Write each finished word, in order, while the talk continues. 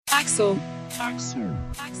Axel.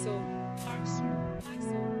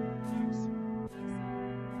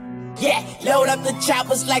 Yeah, load up the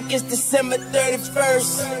choppers like it's December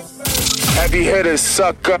 31st. Heavy hitters,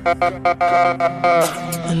 sucker. The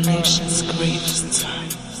nation's greatest.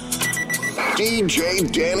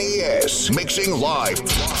 DJ Danny S. Mixing live.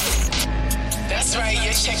 That's right,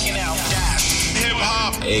 you're checking out Dash. Hip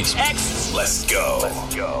Hop X. Let's go.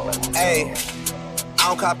 Hey, I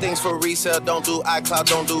don't cop things for resale. Don't do iCloud,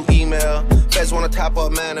 don't do email. Feds wanna top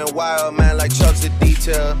up man and wire up man like Chuck's the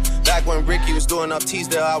detail. Back when Ricky was doing up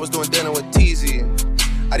Teasdale, I was doing dinner with Teasy.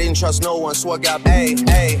 I didn't trust no one, swag out, ayy.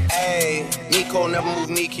 Nico never moved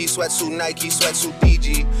Nike, sweatsuit Nike, sweatsuit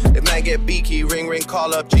DG. If man get beaky, ring,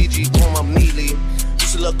 call up Gigi, boom up neatly.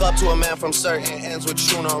 Used to look up to a man from certain ends with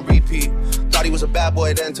Shun on repeat. Thought he was a bad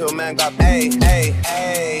boy then till man got ayy.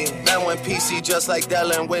 Man went PC just like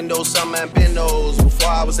Dell and Windows, some man been those. Before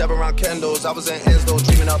I was ever around Kendos, I was in Enzo,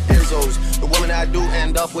 dreaming up Enzos. The woman that I do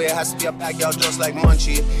end up with has to be a backyard just like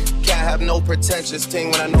Munchie. Can't have no pretentious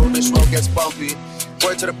ting when I know this road gets bumpy.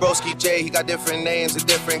 Word to the broski J, he got different names in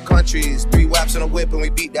different countries. 3 whaps in a whip and we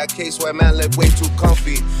beat that case where man lived way too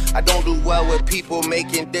comfy. I don't do well with people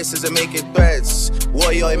making disses and making threats.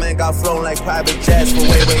 Warrior man got flown like private jets for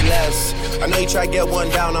way less. I know you try to get one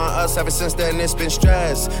down on us, ever since then it's been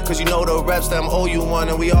stress. Cause you know the reps them owe you one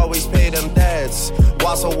and we always pay them debts.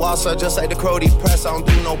 Wassa, just like the Crody press, I don't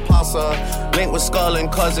do no pasta. Link with Skull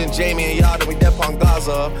and cousin Jamie and Yada, we dep on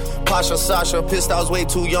Gaza. Pasha, Sasha, pissed I was way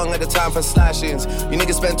too young at the time for slashings. You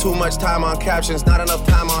niggas spend too much time on captions, not enough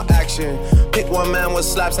time on action. Pick one man with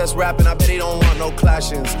slaps that's rapping, I bet he don't want no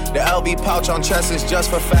clashings. The LB pouch on chest is just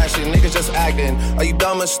for fashion, niggas just acting. Are you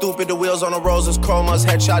dumb or stupid? The wheels on the roses, chromas,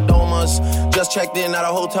 headshot domas. Just checked in at a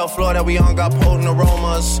hotel floor that we on, got potent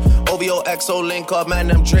aromas. OVO XO link up, man,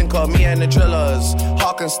 them drink up, me and the drillers.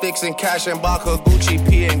 Hawking sticks and cash and Baka, Gucci,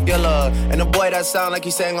 P and Gilla. And the boy that sound like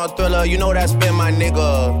he sang on Thriller, you know that's been my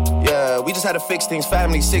nigga. Yeah, we just had to fix things,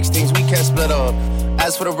 family 16s, we can't split up.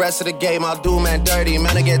 As for the rest of the game, I'll do man dirty,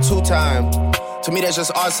 man, I get 2 time. To me, that's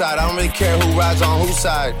just our side. I don't really care who rides on whose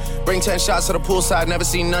side. Bring 10 shots to the poolside. Never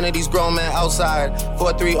seen none of these grown men outside.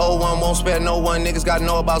 4301, won't spare no one. Niggas gotta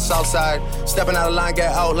know about Southside. Stepping out of line,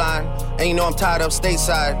 get outlined. And you know I'm tied up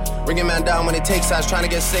stateside. Bringing man down when it takes sides. Trying to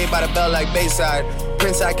get saved by the bell like Bayside.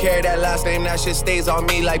 Prince, I carry that last name. That shit stays on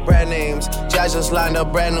me like brand names. Jazz just lined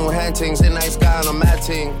up brand new hantings. And nice guy on a mat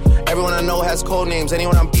team. Everyone I know has code names.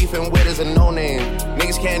 Anyone I'm beefing with is a no name.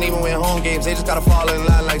 Niggas can't even win home games. They just gotta fall in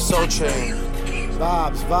line like Soul Train.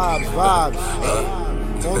 Vibes.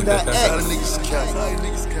 On that X.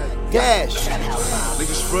 Dash.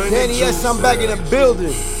 Danny S, I'm back in the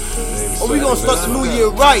building. Oh, we gonna start the new year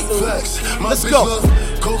right. Let's go.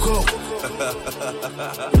 Coco.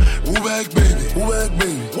 Woo back, baby.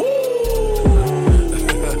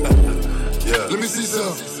 Yeah. Let me see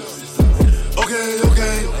some. Okay.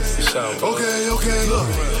 Look,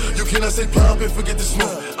 you cannot say pop and forget the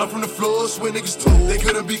smoke. I'm from the floors where niggas told they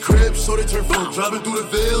couldn't be cribs, so they turn full. Driving through the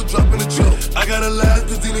veil, dropping a joke. I gotta laugh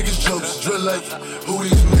cause these niggas jokes. Drill like, who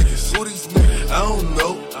these niggas? I don't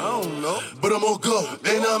know. But I'm on go.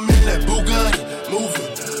 And I'm in that Bugatti,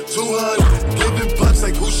 moving 200, giving pops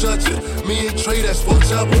like who shot you? Me and Trey, that's 4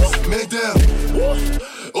 choppers. Man down.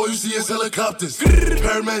 All you see is helicopters,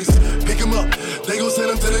 paramedics, pick him up, they gon'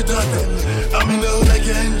 send him to the doctor. I'm in the hood like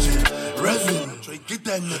an engine, revving, get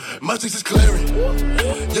that nigga. My chicks is clearing,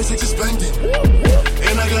 your chicks is spending,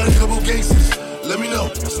 and I got a couple gangsters, let me know.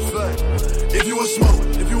 If you want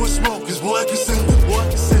smoke, cause boy I can send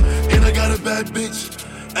it, and I got a bad bitch,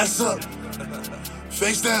 ass up,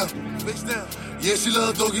 face down. Yeah, she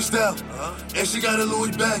love doggy style, and she got a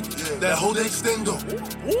Louis bag, that whole extendo.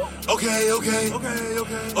 Okay.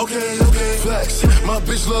 Flex, my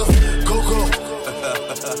bitch love Coco.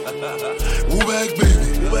 Woo back,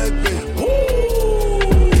 baby.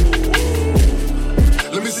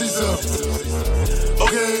 Let me see some.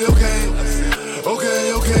 Okay.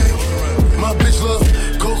 My bitch love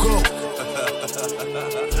Coco.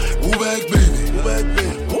 Woo back, baby.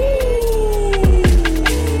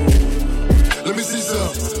 Let me see some.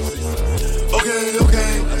 Okay.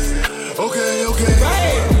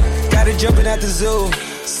 Gotta jumping at the zoo.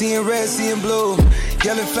 Seeing red, seeing blue.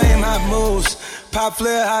 Yellow flame, hot moves. Pop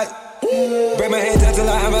flare, hot. Break my head down till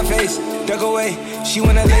I have my face. Duck away. She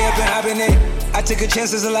wanna lay up and hibernate. I took a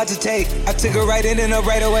chance, there's a lot to take. I took her right in and up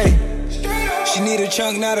right away. She need a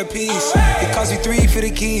chunk, not a piece. It cost me 3 for the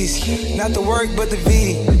keys. Not the work, but the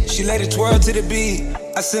V. She let it twirl to the beat.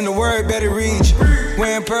 I send the word, better reach.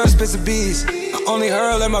 Wearing pearls, bits of bees. I only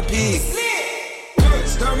hurl at my peak.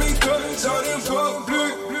 Got me cuts out in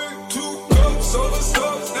public. 2 cups, all the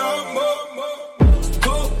stuff, now I'm up.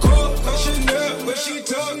 Coco, she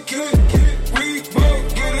talking. We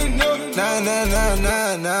both get enough. Nah.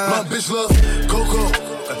 My bitch love Coco.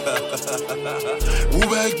 Woo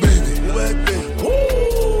back, baby. Woo back, baby. Woo.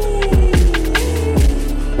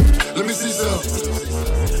 Let me see some.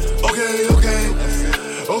 Okay.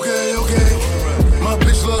 My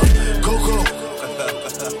bitch love Coco.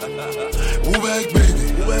 Woo back, baby.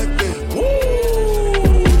 Woo back, baby. Woo.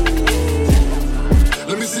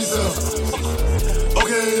 Let me see some.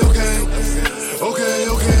 Okay.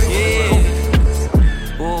 Yeah.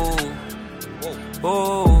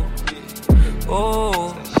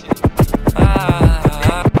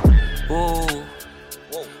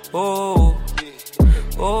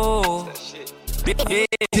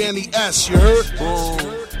 Danny S, you heard?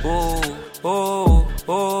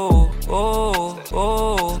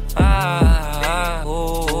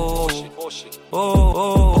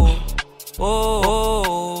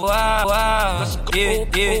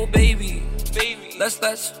 Yeah, baby.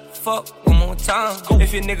 Let's fuck one more time.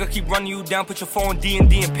 If your nigga keep running you down, put your phone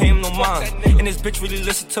D&D and pay him no mind. And this bitch really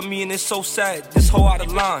listen to me and it's so sad. This hoe out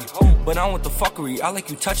of line. But I don't want the fuckery. I like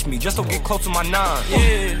you touch me. Just don't get close to my nine.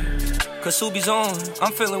 Yeah. Cause Subi's on.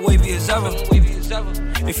 I'm feeling wavy as ever.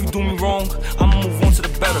 If you do me wrong, I'ma move on to the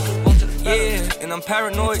better. Yeah, and I'm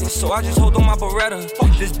paranoid, so I just hold on my Beretta.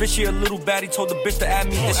 This bitch here a little baddie, told the bitch to add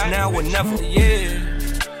me this now or never. Yeah.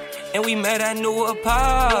 And we met at New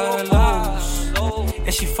Apollo's.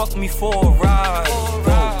 And she fucked me for a ride.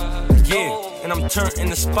 Yeah, and I'm turned in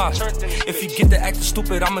the spot. If you get the acting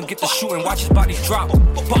stupid, I'ma get the shooting. Watch his body drop.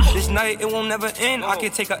 This night, it won't never end. I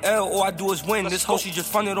can take a L, all I do is win. This hoe, she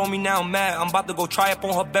just fronted on me, now I'm mad. I'm about to go try up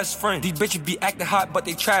on her best friend. These bitches be acting hot, but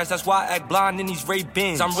they trash. That's why I act blind in these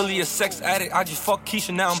Ray-Bans. I'm really a sex addict, I just fuck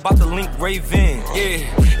Keisha, now I'm about to link Ray-Van.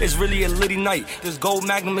 Yeah, it's really a litty night. This gold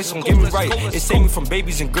magnum is gon' get me right. It saved me from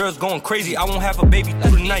babies and girls going crazy. I won't have a baby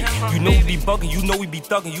through the night. You know we be bugging, you know we be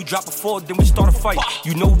thugging. You drop a 4, then we start a fight.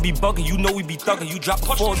 You know we be bugging, you know we be thugging. You drop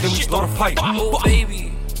a 4, then we start a fight. Oh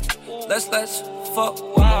baby, let's fuck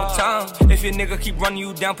one more time. If your nigga keep running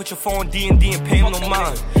you down, put your phone D&D and pay him no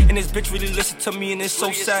mind. And this bitch really listen to me and it's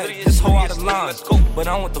so sad. This hoe out of line. But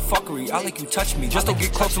I don't want the fuckery. I like you touch me, just don't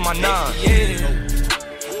get close to my nine.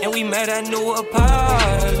 Yeah. And we met at New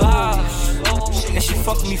Apollo's. And she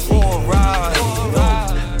fucked me for a ride.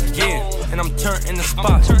 Yeah. And I'm turned in the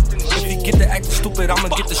spot. If you get the acting stupid, I'ma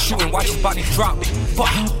get the shooting. Watch his body drop.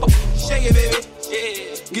 Shake it, baby.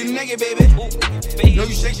 Get naked, baby. No,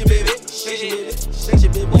 you shake it, baby. Shake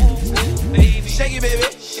it, baby. Shake it, baby.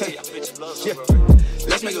 Yeah.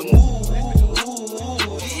 Let's make a move.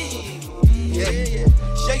 Yeah.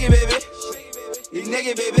 Shake it, baby. Get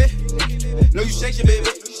naked, baby. No, you shake it, baby.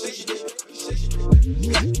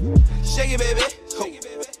 Shake it, baby.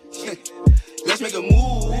 Let's make a move.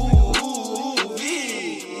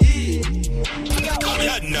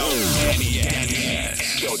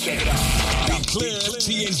 Yo, check it out. Be clear,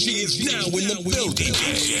 TNG is now in the building.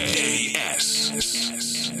 Danny S.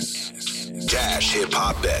 Dash Hip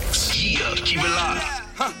Hop X. Yeah, keep it live.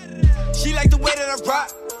 She like the way that I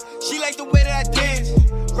rock. She like the way that I dance.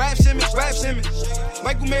 Rap Simmons.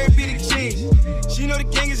 Michael Mary be the king. She know the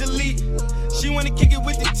gang is elite. She wanna kick it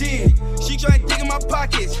with the team. She tryna dig in my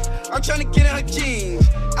pockets. I'm tryna get in her jeans.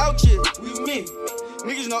 Out here, we me.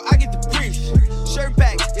 Niggas know I get the breeze. Shirt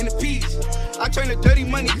back in the piece. I turn the dirty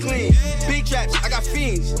money clean. Big traps, I got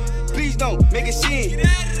fiends. Please don't make a scene.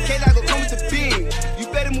 Can't I go come with the beam? You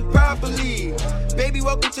better move properly. Baby,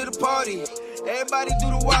 welcome to the party. Everybody do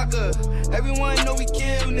the walker. Everyone know we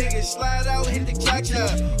kill niggas. Slide out, hit the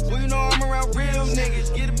cha-cha. Well, you know I'm around real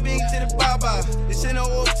niggas. Get a bing to the baba. This ain't no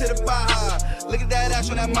old to the baha. Look at that ass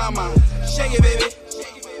on that mama. Shake it, baby.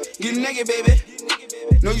 Get naked, baby.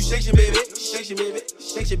 No, you shake it, baby. Shake it, baby.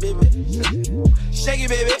 Shake it, baby. Shake it,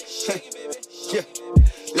 baby. Yeah.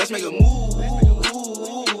 Let's make a move.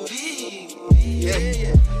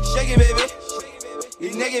 Yeah. Shake it, baby.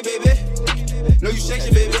 Get naked, baby. No, you shake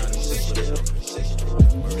it, baby.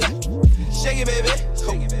 Shake it, baby.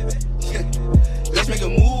 Let's make a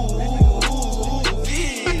move.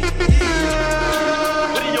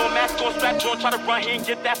 Put in your mask on, strap on, try to run, he ain't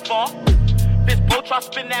get that far. This boat try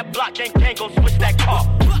spin that block, gang gon' switch that car.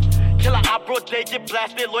 Killer op, bro, they get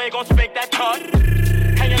blasted, lawyer gon' spank that card.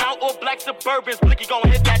 Hanging out all black Suburbans, Blicky gon'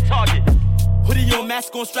 hit that target. Put in your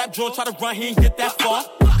mask on, strap on, try to run, he ain't get that far.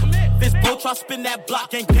 This boat try spin that block,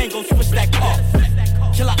 gang gon' switch that car.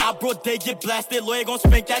 Killer op, bro, they get blasted, lawyer gon'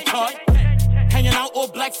 spank that card. Hanging out all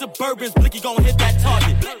black Suburbans, Blicky gon' hit that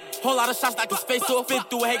target. Whole lot of shots like his face off. Fit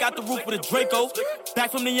through a hay, got the roof with a Draco. Back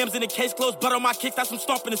from the M's in the case closed. Blood on my kicks, that's some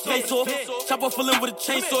stomping his face off. Chopper filling with a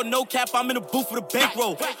chainsaw, no cap. I'm in the booth with a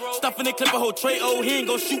bankroll. Stuffing the clip a whole tray. Oh, he ain't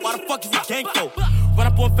gon' shoot. Why the fuck is he gang though? Run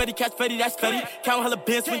up on Fetty, catch Fetty, that's Fetty. Count hella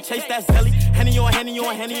bins, swing chase, that's Zelly. Henny on Henny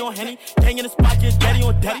on Henny on Henny. Hang in the spot, get daddy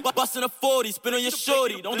on daddy. Bustin' a 40, spin on your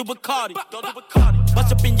shorty. Don't do Bacardi.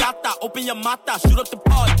 Bust up in Yata, open your mata, shoot up the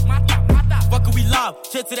party. Fuck we live,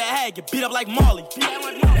 shit to the head, get beat up like Marley.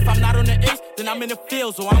 If I'm not on the ace, then I'm in the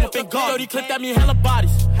field, so I'm up in guard. 30 clip that mean hella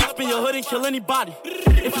bodies. Spin your hood and kill anybody.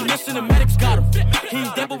 If you listen, the medics got him. He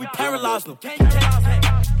ain't dead, but we paralyzed him.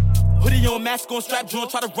 Hoodie on, mask on, strap joint,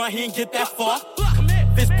 try to run, he ain't get that far.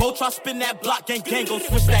 This boat try spin that block, gang gon'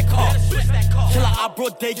 switch that car. Killer eye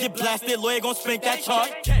broad day, get blasted, lawyer gon' spank that charge.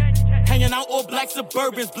 Hanging out all black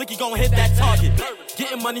Suburbans, Blicky gon' hit that target.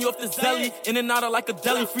 Getting money off the zelly, in and out of like a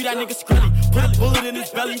deli. Free that nigga Skrelly, put a bullet in his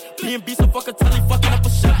belly. B&B some fuck a telly, fucking up a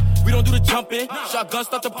shot. We don't do the jumping, shotgun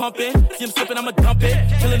start the pumping. See him slipping, I'ma dump it.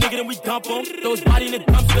 Kill a nigga, then we dump him. Throw his body in the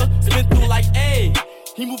dumpster, spin through like, ayy.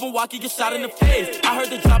 He moving walk, he get shot in the face. I heard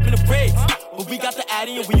they dropping the brakes, but we got the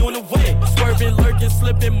Addy and we on the way. Swerving, lurking,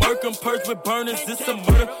 slipping, murking, purge with burners. This a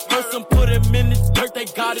murder. Person put him in his dirt. They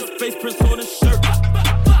got his face prints on his shirt.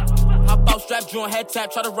 Hop out, strap, joint, head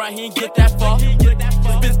tap, try to ride, he ain't get that far.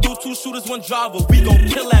 Spin through 2 shooters, 1 driver. We gon'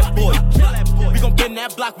 kill that boy. We gon' bend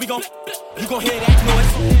that block. You gon' hear that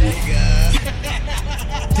noise.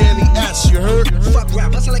 Danny S, you heard? Fuck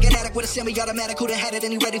rap, bustin' like an addict with a semi-automatic. Who'da had it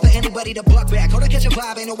and he ready for anybody to buck back. Hold on, catch a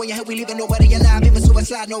vibe, ain't no way in hell we leaving nobody alive. Even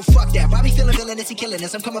suicide, no fuck that. Bobby feeling villainous, he killing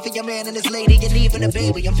us. I'm coming for your man and his lady, and leaving a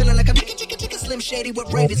baby. I'm feeling like I'm chicken, Slim Shady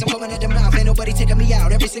with rabies. I'm coming at the mouth, ain't nobody taking me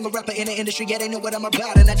out. Every single rapper in the industry, yeah, they know what I'm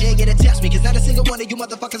about. And I dare you to test me, cause not a single one of you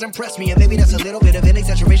motherfuckers impress me. And maybe that's a little bit of an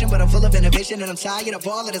exaggeration, but I'm full of innovation. And I'm tired of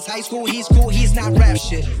all of this high school. He's cool, he's not rap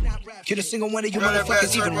shit. Can a single one of you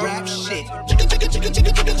motherfuckers even rap shit?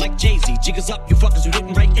 Like Jay-Z, jiggers up, you fuckers who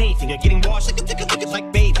didn't write anything. Are getting washed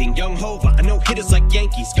like bathing. Young Hova, I know hitters like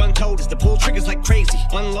Yankees. Gun-toters, the pull triggers like crazy.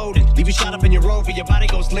 Unloaded, leave you shot up in your Rover. Your body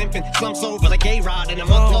goes limping, slumps over like A-Rod. And a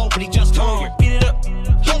month low, but he just homered. Beat it up.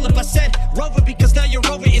 Hold up, I said Rover because now your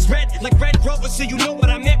Rover is red. Like Red Rover, so you know what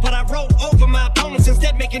I meant. But I wrote over my opponents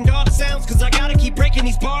instead, making dog sounds. Cause I gotta keep breaking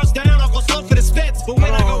these bars down. I'll go slow for the speds. But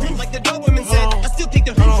when I go like the Doberman said, I still think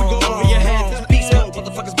the hoof would go over your head. Beast mode,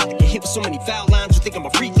 motherfuckers about to get hit with so many foul lines. You think I'm a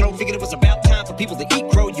free throw? Figured it was about time for people to eat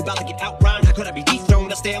crow. You about to get outrhymed. How could I be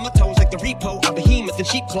dethroned? I stay on my toes like the repo. I'm behemoth in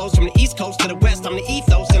cheap clothes. From the east coast to the west, I'm the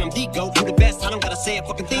ethos. And I'm the GOAT, who the best. I don't gotta say a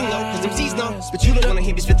fucking thing though, cause them Z's know. But you don't wanna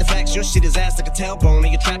hear me spit the facts. Your shit is ass like a tailbone.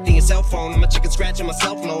 And you're trapped in your cell phone. I'm a chicken scratching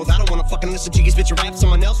myself knows. I don't wanna fucking listen to you spit your rap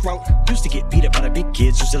someone else wrote. Used to get beat up by the big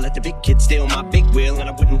kids. Used to let the big kids steal my big wheel. And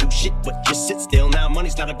I wouldn't do shit but just sit still. Now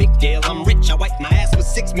money's not a big deal. I'm rich, I wipe my ass with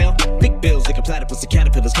 6 mil. Big bills like a platypus. The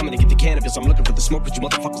caterpillars coming to get the cannabis. I'm looking for the smoke, but you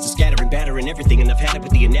motherfuckers are scattering, battering everything. And I've had it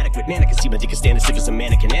with the inadequate man. I can see my dick is standing stiff as a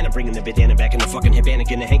mannequin. And I'm bringing the bandana back in the fucking headband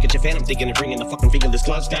and the handkerchief. And I'm thinking of bringing the fucking fingerless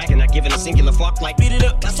gloves back. And not giving a singular fuck like beat it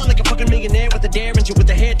up. I sound like a fucking millionaire with a derringer with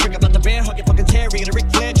a hair trigger. About the bear hug your fucking Terry and a Ric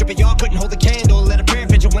Flair trip. But y'all couldn't hold the candle. Let a prayer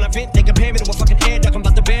vigil when I vent. They compare me to a fucking air duck. I'm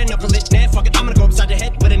about to bare knuckle it. Nah, fuck it. I'm gonna go upside the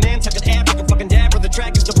head with an Nantucket air. Like a fucking dab. Where the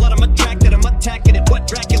track is the blood. I'm attracted. I'm attacking it. What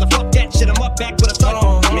Dracula? Fuck that shit. I'm up back with a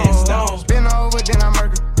thought. Man, stop. Spin over, then I'm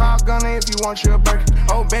murder. Pop gunner if you want your burger.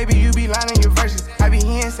 Oh, baby, you be lying your verses. I be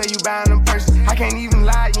here and say you buying them purses. I can't even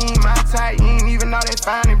lie, you ain't my type. You ain't even know that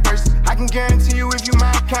fine in person. I can guarantee you if you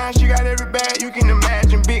my kind, she got every bag you can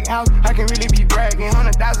imagine. Big house, I can really be bragging.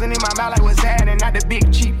 100,000 in my mouth like what's happening. Not the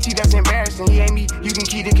big cheap tea that's embarrassing. He ain't me, you can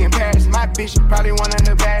keep the comparison. My bitch probably one of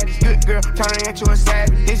the baddest. Good girl, turning into a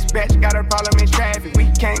savage. This bitch got a problem in traffic. We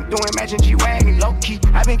can't do it, matching G-Wagon. Low key,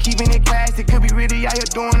 I been keeping it classy. Could be really out here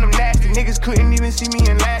doing them nasty. Niggas couldn't even see me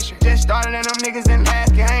in last year. Just started and them niggas in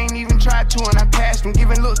last year. I ain't even tried to and I passed them.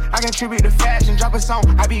 Giving looks, I contribute to fashion. Drop a song,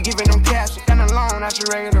 I be giving them cash. Stand alone, not your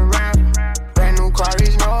regular rapper. Brand new car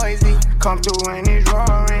is noisy. Come through and it's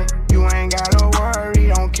roaring. You ain't gotta worry,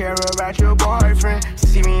 don't care about your boyfriend.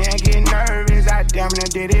 See me and get nervous, I damn near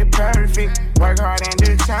did it perfect. Work hard and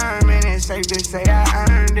determined, it's safe to say I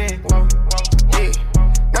earned it. Whoa, yeah.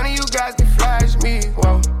 None of you guys can flash me.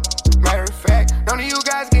 Whoa. Matter of fact, none of you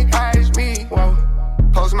guys can hide me. Whoa.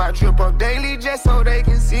 Post my trip up daily just so they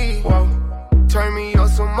can see. Whoa. Turn me up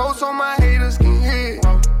some more so my haters can hear.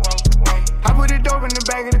 Whoa. I put the dope in the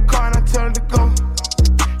back of the car and I tell her to go.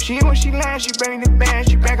 She when she lands, she bring the band,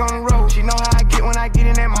 she back on the road. She know how I get when when I get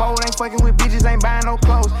in that mode. Ain't fucking with bitches, ain't buying no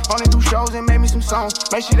clothes. Only do shows and make me some songs.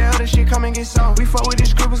 Make sure that other shit come and get sold. We fuck with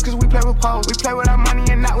these scribbles cause we play with poles. We play with our money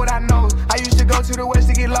and not with our nose. I used to go to the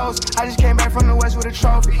west to get lost. I just came back from the west with a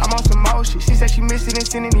trophy. I'm on some motion. She said she missed it and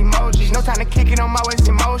sending emojis. No time to kick it on my waist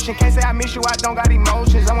in motion. Can't say I miss you, I don't got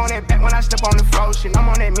emotions. I'm on that back when I step on the floor shit. I'm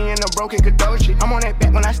on that me and the broken Kadoshi. I'm on that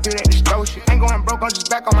back when I still at the stove shit. Ain't going broke, I'm just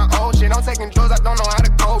back on my old shit. I'm taking drugs, I don't know how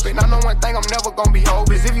to cope it. I know one thing, I'm never gonna be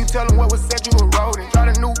hopeless. If you tell them what was said, you were rodent.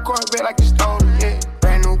 Try the new Corvette like you stole it, yeah.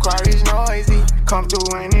 Brand new car is noisy. Come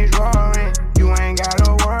through and it's roaring. You ain't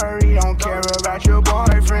gotta worry, don't care about your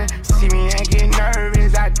boyfriend. See me and get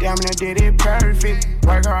nervous, I damn near did it perfect.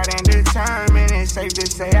 Work hard and determined, it's safe to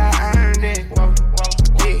say I earned it. Whoa,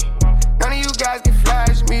 yeah. None of you guys can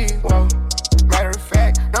flash me, whoa. Matter of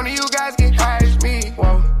fact, none of you guys can hash me,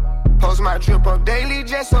 whoa. Post my trip up daily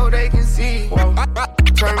just so they can see, whoa.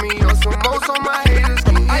 Turn me on some more so my haters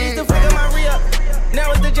can I used to fuck up my re-up,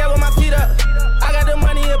 now it's the jet with my feet up. I got the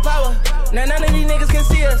money and power, now none of these niggas can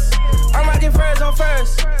see us. I'm rocking furs on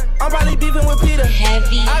first, I'm probably beefing with Peter.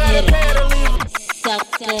 Heavy I got a pair to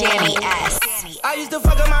leave. Danny S. I used to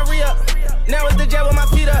fuck up my re-up, now it's the jet with my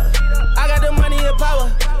feet up. I got the money and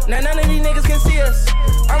power, now none of these niggas can see us.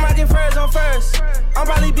 I'm rocking furs on first, I'm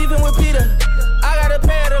probably beefing with Peter. I got a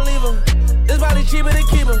pair to leave her, it's probably cheaper to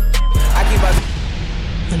keep her. I keep my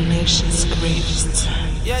The nation's greatest.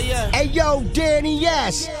 yeah. Hey yo, Danny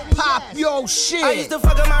S, pop your shit. I used to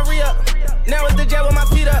fuck up my re-up, now it's the jet with my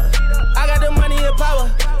feet up. I got the money and power,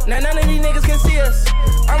 now none of these niggas can see us.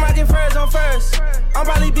 I'm rocking furs on first, I'm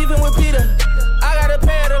probably beefing with Peter. I got a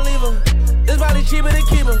pair to leave her, it's probably cheaper to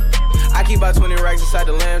keep her. I keep about 20 racks inside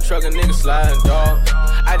the lamb truck, a nigga sliding, dog.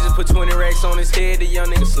 I just put 20 racks on his head, the young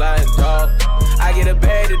nigga sliding, dog. I get a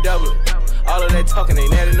bag to double it. All of that talking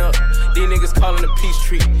ain't adding up. These niggas calling a peace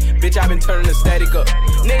treat. Bitch, I been turning the static up.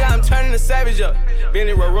 Nigga, I'm turning the savage up.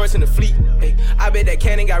 Bentley Rolls Royce in the fleet. Hey, I bet that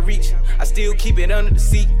cannon got reach. I still keep it under the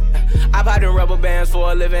seat. I buy the rubber bands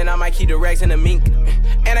for a living. I might keep the racks in the mink.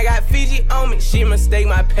 And I got Fiji on me. She mistake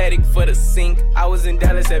my paddock for the sink. I was in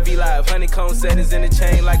Dallas at V-Live. Honeycomb settings in the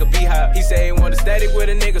chain like a beehive. He say he want a static with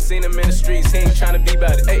a nigga. Seen him in the streets. He ain't tryna be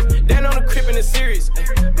about it. Hey, down on the crib in the series.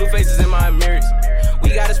 Blue faces in my mirrors. We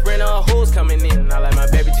got a sprint of hoes coming in. I like my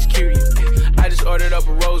baby just curious. I just ordered up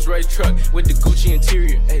a Rolls Royce truck with the Gucci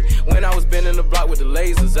interior. When I was bending the block with the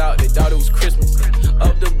lasers out, they thought it was Christmas.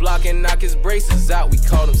 Up the block and knock his braces out. We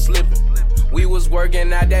called him slipping. We was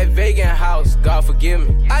working at that vegan house, God forgive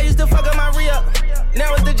me. I used to fuck up my re-up,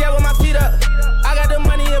 now it's the jet with my feet up. I got the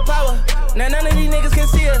money and power, now none of these niggas can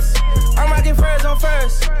see us. I'm rocking furs on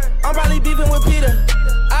first, I'm probably beefing with Peter.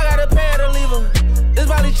 I got a pair to leave her,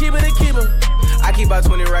 it's probably cheaper to keep her. I keep about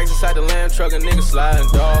 20 racks inside the lamb truck, a nigga sliding,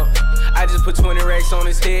 dog. I just put 20 racks on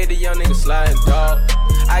his head, the young nigga sliding, dog.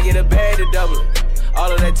 I get a bag to double it. All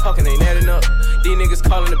of that talking ain't adding up. These niggas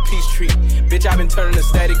calling a peace treat. Bitch, I been turning the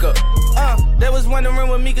static up. That was wondering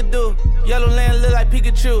what me could do. Yellow land look like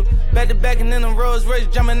Pikachu. Back to back and then them Rolls Royce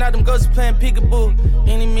jumping out them ghosts playing peekaboo.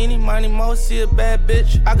 Eeny, meeny, miny, mo, see a bad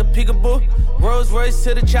bitch, I could peekaboo. Rolls Royce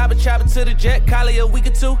to the chopper, chopper to the jet, collie a week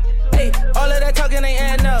or two. Hey, all of that talking ain't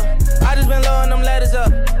adding up. I just been lowering them ladders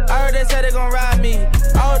up. I heard they said they gon' ride me.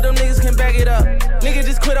 All of them niggas can back it up. Nigga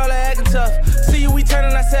just quit all that acting tough. See you, we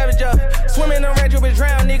turning our savage up. Swimming in Range Rover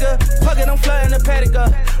drown, nigga. Fucking, I'm flooding the paddock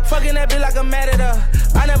up. Fucking that bitch like I'm mad at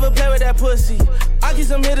her. I never play with that pussy. I keep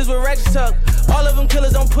some hitters with ratchet tuck. All of them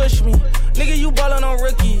killers don't push me. Nigga, you ballin' on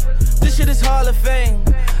rookie. This shit is Hall of Fame.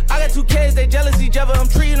 I got 2 kids, they jealous each other. I'm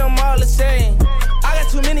treating them all the same. I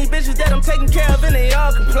got too many bitches that I'm taking care of and they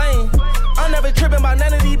all complain. I'm never tripping about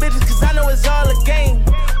none of these bitches cause I know it's all a game.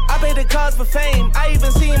 I paid the cost for fame. I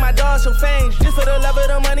even seen my dog show fangs just for the love of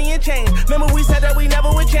the money and change. Remember we said that we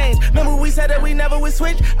never would change. Remember we said that we never would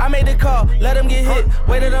switch. I made the call, let them get hit.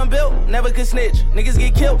 Waited unbuilt, never could snitch. Niggas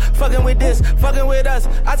get killed, fucking with this, fucking with us.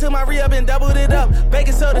 I took my re-up and doubled it up.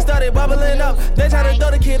 Baking soda started bubbling up. They tried to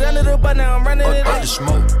throw the kid under the butt, now I'm running it up. The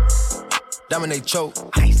smoke, dominate choke.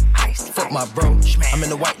 Fuck my bro, I'm in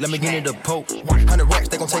the white, let me get in the poke. 100 racks,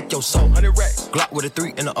 they gon' take your soul. 100 racks, Glock with a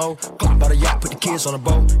 3 and a O. Bought a yacht, put the kids on a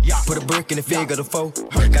boat. Put a brick in the fig of the foe.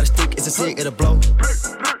 Got a stick, it's a cig, it'll blow.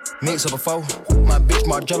 Mix up a foe. My bitch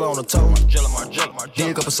Margiela on the toe.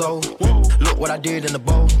 Dig up a soul. Look what I did in the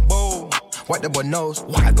bowl. Wipe that boy nose.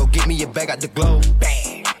 I go get me a bag out the globe.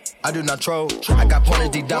 I do not troll. I got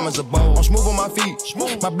pointers, these diamonds a bowl. I'm smooth on my feet.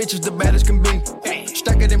 My bitch is the baddest can be.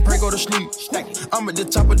 Stack it and pray, go to sleep. I'm at the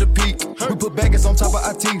top of the peak. We put baggage on top of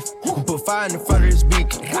our teeth. We put fire in the front of his beak.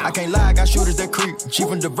 I can't lie, I got shooters that creep. She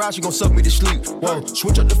from the ride, she gon' suck me to sleep. Whoa,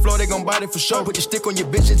 switch up the floor, they gon' bite it for sure. Put the stick on your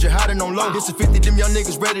bitches, you're hiding on low. This is 50, them young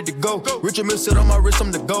niggas ready to go. Richard Mill sit on my wrist,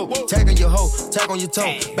 I'm the go. Tag on your hoe, tag on your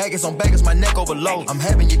toe. Baggage on baggage, my neck overload. I'm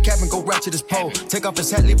having your cap and go right to this pole. Take off his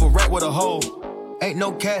hat, leave a rat with a hole. Ain't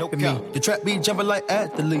no cap in me. The trap be jumping like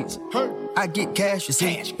athletes. I get cash, you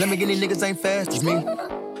see. Let me get these niggas ain't fast as me.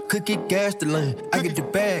 Could get gas to lean. I get the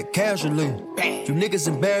bag casually. You niggas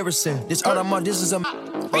embarrassing. This all I'm on, this is a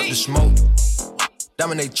up the smoke.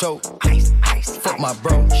 Dominate choke. Fuck my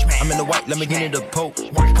bro. I'm in the white, let me get in the poke.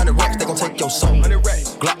 100 racks, they gon' take your soul.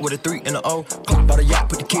 Glock with a 3 and a O. Bought a yacht,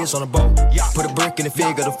 put the kids on a boat. Put a brick in the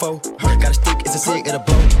fig of the foe. Got a stick, it's a cig and a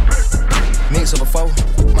blow. Mix of a foe.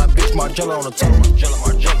 My bitch Margiela on the toe.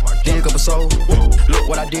 Dig up a soul. Look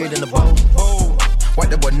what I did in the bowl. Wipe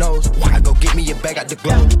that boy nose. I go get me a bag out the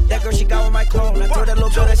glow. That girl, she got with my clone. I told that little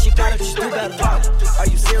girl that she got it, she do better. Are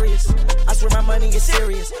you serious? I swear my money is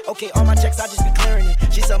serious. Okay, all my checks, I just be clearing it.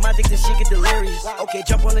 She sell my dick, then she get delirious. Okay,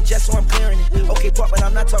 jump on the jet, so I'm clearing it. Okay, pop, but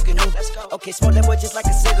I'm not talking new. Okay, smoke that boy just like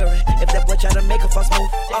a cigarette. If that boy try to make a fuss move,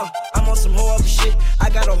 I'm on some whole other shit. I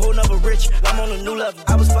got a whole nother rich. I'm on a new level.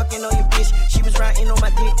 I was fucking on your bitch. She was riding on my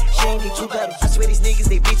dick. She ain't need 2 pedals. I swear these niggas,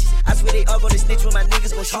 they bitches. I swear they all gonna snitch when my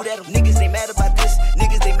niggas gon' shoot at them. Niggas, they mad about this.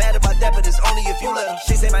 Niggas, they mad about that, but it's only if you let them.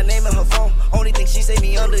 She say my name in her phone. Only thing she say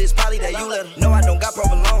me under is probably that you let her. No, I don't got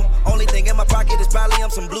provolone. Only thing in my pocket is probably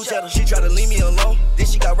I'm some blue cheddar. She try to leave me alone. Then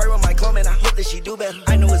she got right with my clone, and I hope that she do better.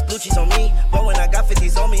 I know it's blue cheese on me, but when I got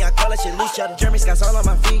 50s on me, I call that shit loose cheddar. Jeremy Scott's all on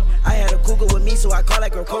my feet. I had a cougar with me, so I call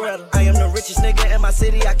that girl Coretta. I am the richest nigga in my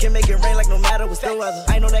city. I can make it rain like no matter what's the weather.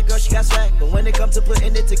 I know that girl, she got swag, but when it comes to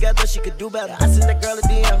putting it together, she could do better. I sent that girl a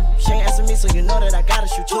DM. She ain't answer me, so you know that I gotta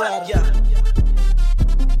shoot 2 at her. Yeah.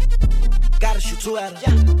 Gotta shoot 2 at her.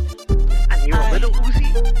 Yeah. And you a little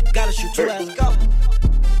Uzi? Gotta shoot 2 at her. Go.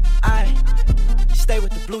 I stay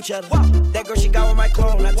with the blue cheddar. Wow. That girl, she got with my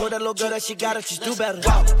clone. I told that little girl that she got it, she do better.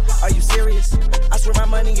 Wow. Are you serious? I swear my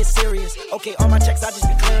money is serious. Okay, all my checks, I just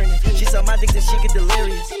be clearing it. She sell my dick, then she get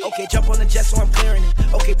delirious. Okay, jump on the jet, so I'm clearing it.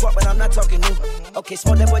 Okay, pop, but I'm not talking new. Okay,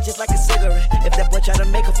 smoke that boy just like a cigarette. If that boy try to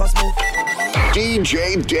make a fuss move.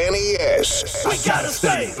 DJ Danny S. I gotta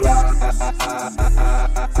stay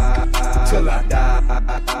till I die.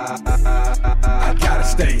 I gotta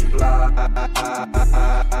stay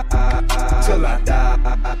till I die.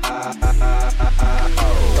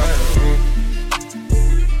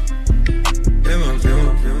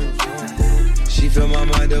 She fill my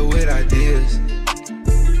mind up with ideas.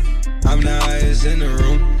 I'm the highest in the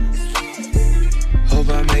room. Hope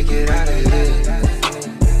I make it out of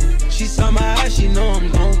here. She saw my eyes, she know I'm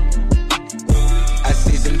gone. I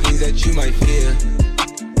see some things that you might fear.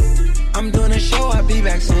 I'm doing a show, I'll be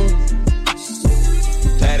back soon.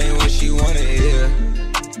 That ain't what she wanna hear.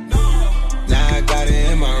 Now I got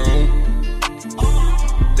it in my room.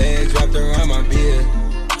 Legs wrapped around my beard.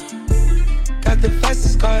 Got the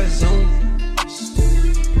fastest car Zoom.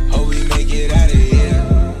 Hope we make it out of here.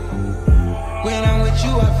 When I'm with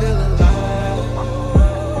you, I feel alive.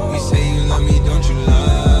 You say you love me, don't you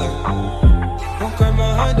lie? Don't cry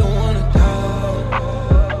my heart, don't wanna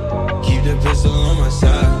die. Keep the pistol on my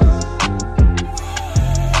side.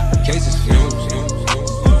 Cases fumes.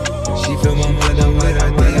 She fill my mind up with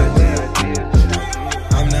ideas.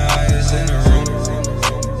 I'm the highest in the room.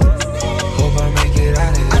 Hope I make it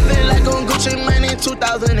out of here. I feel like on Gucci Mane in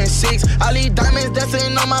 2006. All these diamonds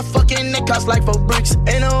dancing on my fucking neck cost like 4 bricks.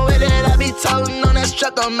 Ain't no way that I be toting on that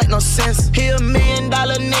strap, don't make no sense. He $1 million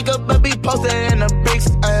nigga, but be posted in the bricks.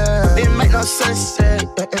 It make no sense, yeah.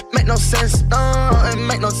 It make no sense, no. It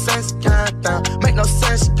make no sense, yeah. Make no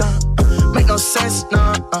sense, yeah. Make no sense,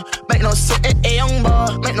 no. Make no sense, young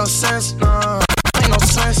boy. Make no sense, no. Make no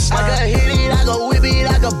sense, no. I can hit it, I can whip it,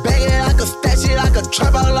 I can bag it, I can stash it, I can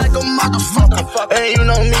trap out like a motherfucker. Hey, you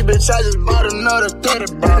know me, bitch, I just bought another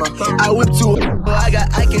 30 bottle. I whip 2, I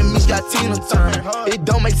got Ike and Meech, got Tina Turner. It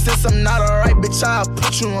don't make sense, I'm not alright, bitch, I'll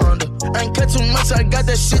put you under. I ain't cut too much, I got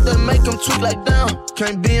that shit that make them tweak like down.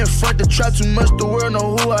 Can't be in front to trap too much, the world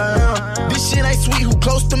know who I am. This shit ain't sweet, who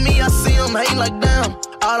close to me, I see them hating like damn.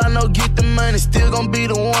 All I know, get the money, still gon' be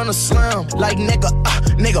the one to slam. Like nigga,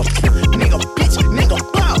 nigga, bitch, nigga,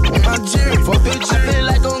 pop. My jury, fuck the jury. I feel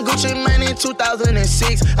like on Gucci Mane in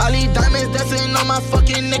 2006. All these diamonds dancing on my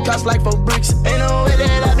fucking neck cost like 4 bricks. Ain't no way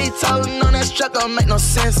that I be toting on that strap, don't make no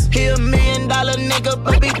sense. He $1 million nigga,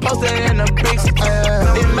 but be posted in the bricks. It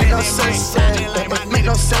make no sense, yeah. It make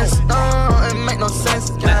no sense, no. It make no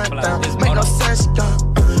sense, yeah. Make no sense, yeah.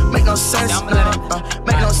 Make no sense, no.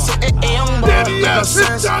 Make no sense, young boy. ass.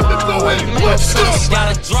 Sit down and go in. Let's go.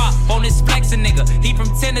 Got a drop on this flexin' nigga. He from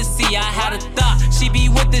Tennessee. I had a thought she be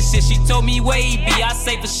with this shit. She told me where he be. I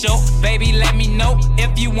say for sure. Baby, let me know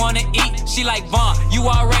if you wanna eat. She like Vaughn. You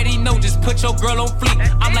already know. Just put your girl on fleek.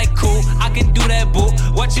 I'm like cool. I can do that, boo.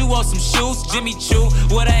 What you want? Some shoes? Jimmy Choo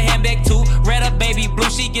with a handbag too. Red up, baby blue.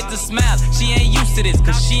 She get the smile. She ain't used to this,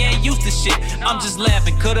 cause she ain't used to shit. I'm just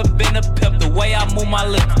laughing. Could've been a pimp the way I move my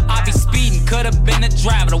lips. I be speeding. Could've been a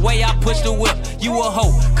driver the way I push the whip. You a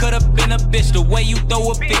hoe. Could've been a bitch the way you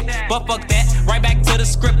throw a fit. But fuck that. Right back to the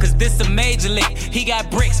script, cause this a major lick. He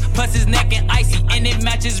got bricks, plus his neck and icy, and it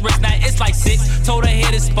matches wrist. Now it's like 6. Told her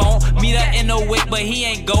hit his phone, meet her in the wick, but he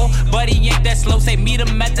ain't go. But he ain't that slow, say meet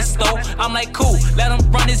him at the store. I'm like cool, let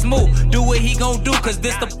him run his move. Do what he gon' do, cause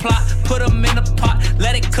this the plot. Put him in a pot,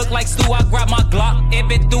 let it cook like stew. I grab my Glock, it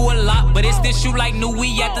been through a lot, but it's this shoe like new,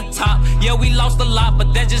 we at the top. Yeah, we lost a lot,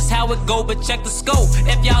 but that's just how it go. But check the scope,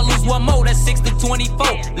 if y'all lose one more, that's 6 to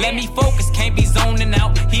 24. Let me focus, can't be zoning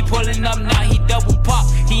out. He pulling up now, he double pop.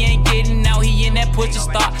 He ain't getting out, he in that push and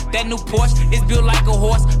start. That new Porsche is built like a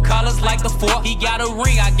horse, colors like a fork. He got a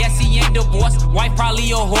ring, I guess he ain't divorced. Wife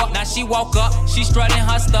probably a whore. Now she walk up, she strutting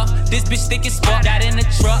her stuff. This bitch thick as fuck. Got in the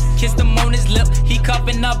truck, kissed him on his lip. He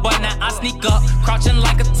cupping up, but now I sneak up, crouching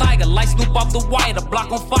like a tiger, like Snoop off the wire. The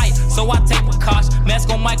block on fire, so I take precaution. Mask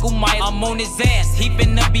on Michael Myers, I'm on his ass. He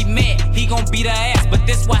finna be mad, he gon' beat her ass. But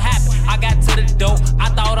this what happened. I got to the door, I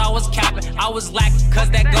thought I was capping. I was lacking, cause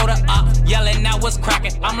that go to up, yelling I was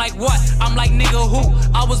cracking. I'm like what? I'm like nigga who?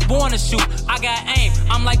 I was born to shoot, I got aim.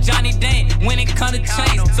 I'm like Johnny Dane, when it come to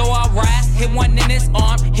chains. So I rise, hit one in his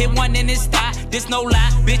arm, hit one in his thigh. This no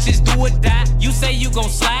lie, bitches do or die. You say you gon'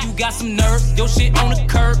 slide, you got some nerve. Your shit on the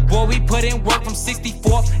curb, boy we put in work from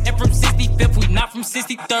 64th and from 65th, we not from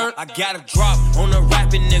 63rd. I got a drop on a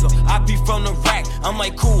rapping nigga, I be from the rack. I'm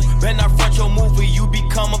like cool, better not front your movie, you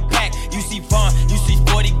become a pack. You see Vaughn, you see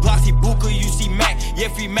 40 Glossy Booker, you see Mac. Yeah,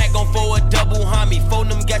 free Mac gon' for a double homie. Phone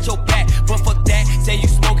them, got your back. But fuck that, say you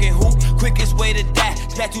smoking who? Quickest way to die.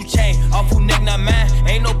 Tattoo chain, off who neck, not mine.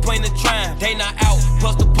 Ain't no point in trying, they not out.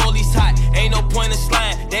 Plus the police hot, ain't no point in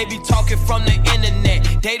slime. They be talking from the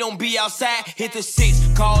internet. They don't be outside, hit the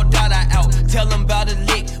 6, call Dada out. Tell them about the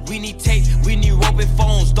lick. We need tape, we need roving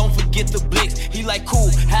phones. Don't forget the blicks. He like cool,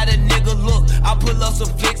 how the nigga look? I pull up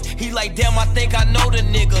some flicks. He like damn, I think I know the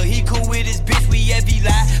nigga. He cool with his bitch, we heavy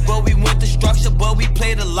lie. But we went to structure, but we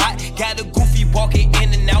played a lot. Got a goofy walking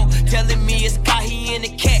in and out, telling me it's got he in the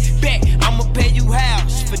cat. Back, I'ma pay you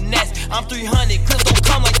house. Finesse, I'm 300, clips don't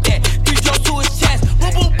come like that. 3 jumps to his chest,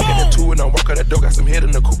 boom, boom, boom. Got that 2 and I walk out that door, got some head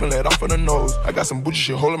in the coupe and let off in the nose. I got some bougie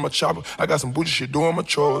shit holding my chopper, I got some bougie shit doing my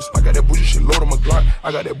chores. I got that bougie shit loading my Glock,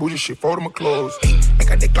 I got that bougie shit folding my clothes. I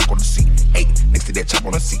got that Glock on the seat, next to that chop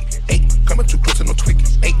on the seat. Coming too close and no tweaking,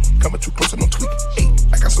 coming too close and no tweaking.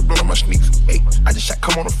 I got some blood on my sneaks, I just shot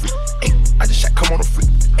come on a freak, I just shot come on a freak,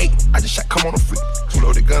 I just shot come on a freak. 2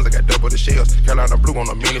 loaded guns, I got double the shells. Carolina blue on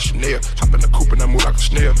a mini Chanel. Hop in the coupe and I move like a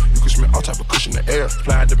snail. You can smell all type of cushion in the air.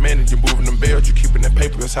 Flying the man and you moving them bells. You keeping that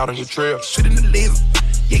paper, it's out on your trail. Shit in the laser,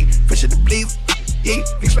 fish in the blazer,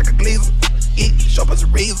 mix like a glazer, sharp as a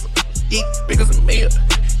razor, big as a mayor,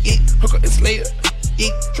 hooker and slayer,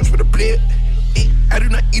 trips with a blade, I do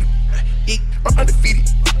not eat it, I'm undefeated,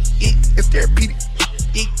 it's therapeutic.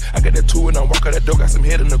 I got that 2 and I walk out that door, got some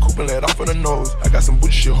head in the coupe and let off in the nose. I got some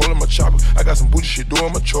bougie shit holding my chopper, I got some bougie shit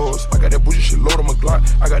doing my chores. I got that bougie shit loading my Glock,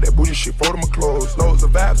 I got that bougie shit folding my clothes. Loads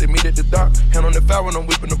of vibes, they meet at the dock. Hand on the foul when I'm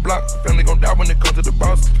whipping the block. Family gon' die when it comes to the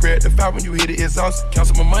boss. Spread the foul when you hit it exhaust. Count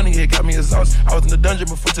some money, it got me exhaust. I was in the dungeon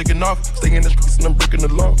before taking off. Staying in the streets and I'm breaking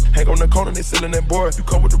the law. Hang on the corner, they selling that board. You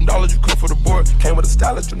come with them dollars, you come for the board. Came with a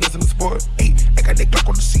stylist, you in the sport. I got that Glock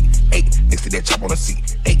on the seat. Next to that chop on the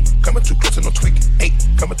seat. Coming too close and no tweaking.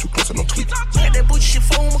 Coming too close and no tweaking. I got that bougie shit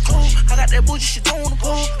for my clothes. I got that bougie shit on the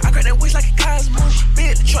pole. I got that wish like a Cosmo.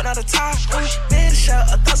 Bid the truck, not a tie. Bed shot,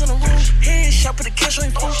 1,000 a room. Head shot, put the cash on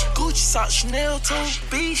your phone. Gucci socks, Chanel too.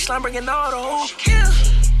 Beach line, bringing all the hoes. Yeah,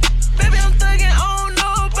 baby, I'm thugging. I don't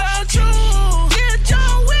know about you. Yeah,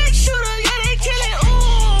 John Wick shooter. Yeah, they killing.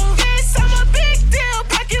 Ooh, yes, I'm a big deal.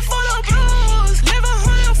 Pocket full of blues.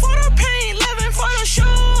 1100 for the paint, 11 for the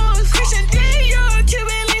shoes. Christian Dior,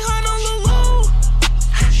 Cuban Lee Hunt on Lulu.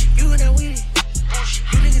 You and that with it.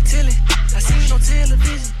 You nigga tellin'. I see you on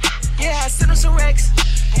television. Yeah, I sent him some racks.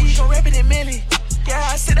 He gon' rap it in Millie. Yeah,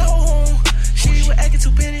 I sent the whole home. She was acting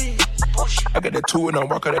too petty. I got that 2 and I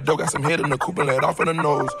walk out that door, got some head in the coupe and let off in the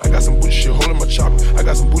nose. I got some bougie shit holding my chopper, I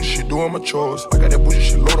got some bougie shit doing my chores. I got that bougie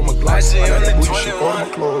shit loading my Glock, I got that bougie shit folding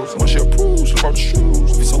my clothes. Once you approve, slip out the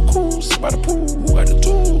shoes, be so cool, sit by the pool. Who got the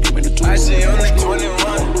tool? Give me the tool. I say only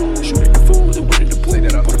 21. Shooting the food, they ready to pull. Put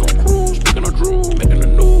it on cruise, making a drool, making the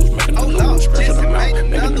news, making the news.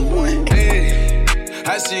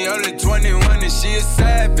 only 21 and she a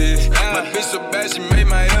savage. My bitch so bad she made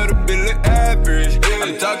my elder bill look average.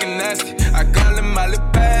 I'm talking nasty, I call him my little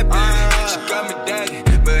bad bitch. She call me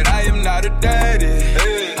daddy, but I am not a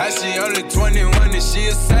daddy. How she only 21 and she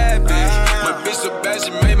a savage. My bitch so bad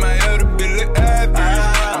she made my elder bill look average.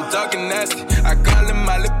 I'm talking nasty, I call him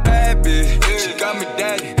my little bad bitch. She call me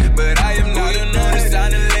daddy, but I am not a daddy.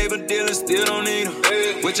 Signing label dealer, still don't need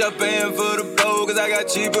him. What y'all paying for the blow, cause I got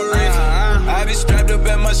cheaper reasons. I be strapped up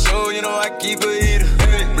at my show, you know I keep a heater.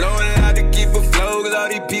 Blowing loud to keep a flow, cause all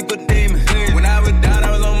these people demon. When I was down,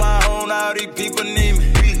 I was on my own, all these people need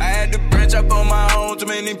me. I had to branch up on my own, too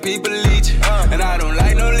many people leech. And I don't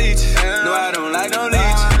like no leeches, no I don't like no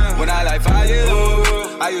leeches. When I like 5 years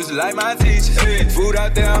old, I used to like my teachers. Food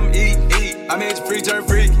out there, I'm eating. I made it free, turn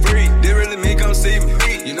free. Didn't really mean come see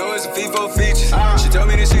me. You know it's a FIFO feature. She told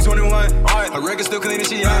me that she's 21. Her record still clean and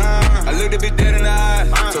she young. I looked a bit dead in the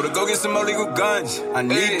eye. Told her go get some more legal guns. I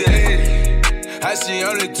need that. How she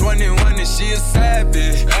only 21 and she a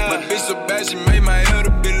savage. My bitch so bad she made my elder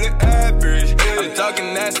bill look average. I'm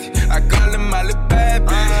talking nasty, I call him my little bad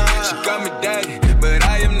bitch. She call me daddy, but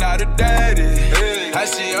I am not a daddy. How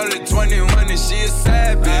she only 21 and she a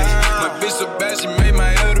savage. My bitch so bad she made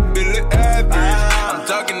my elder bill look average. I'm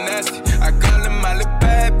talking nasty, I call him my little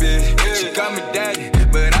bad bitch. She call me daddy,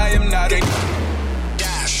 but I am not a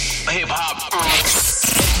Hip Hop.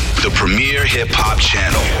 The premier hip hop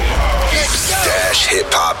channel. Dash Hip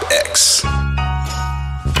Hop X.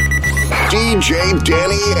 DJ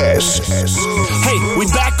Danny S. Hey, we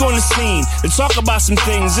back on the scene to talk about some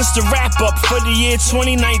things. It's the wrap up for the year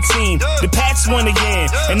 2019. The Pats won again,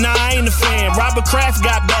 and nah, I ain't a fan. Robert Kraft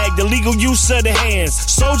got bagged, illegal use of the hands.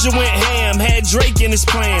 Soldier went ham, had Drake in his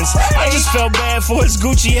plans. I just felt bad for his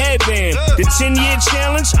Gucci headband. The 10-year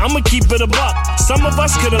challenge, I'ma keep it a buck. Some of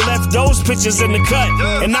us could've left those pictures in the cut.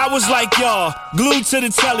 And I was like, y'all, glued to the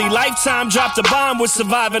telly. Lifetime dropped a bomb with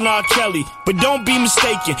Surviving R. Kelly. But don't be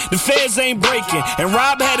mistaken, the feds ain't breaking. And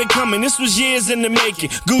Rob had it coming, this was years in the making.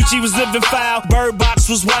 Gucci was living foul, Bird Box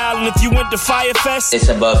was wild. And if you went to Fyre Fest, it's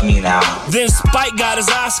above me now. Then Spike got his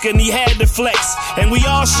Oscar and he had to flex. And we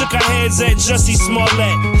all shook our heads at Jussie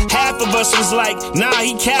Smollett. Half of us was like, nah,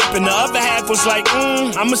 he capping. The other half was like,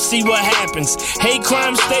 I'ma see what happens. Hate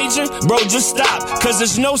crime staging? Bro, just stop. Cause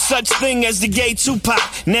there's no such thing as the gay Tupac.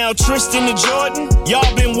 Now Tristan and Jordan,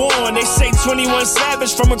 y'all been warned. They say 21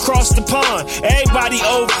 Savage from across the pond. Everybody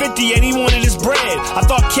owed 50 and he wanted his bread. I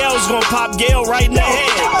thought Kel was gonna pop Gail right in the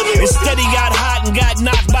head. Instead he got hot and got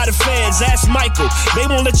knocked by the feds. Ask Michael, they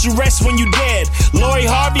won't let you rest when you dead. Lori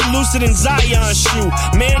Harvey looser than Zion's shoe.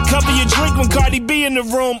 Man, cover your drink when Cardi B in the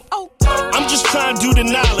room. I'm just trying to do the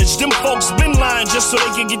knowledge. Them folks been lying just so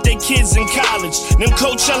they can get their kids in college. Them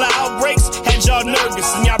Coachella outbreaks had y'all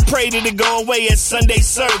nervous, and y'all prayed it to go away at Sunday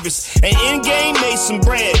service. And in-game made some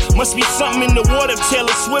bread. Must be something in the water.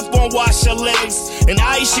 Taylor Swift won't wash her legs. And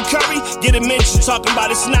Aisha Curry get a mention talking about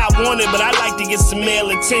it's not wanted, but I like to get some male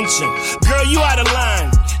attention. Girl, you out of line.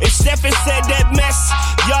 If Stephen said that mess,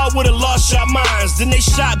 y'all would've lost your minds. Then they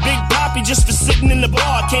shot Big Papi just for sitting in the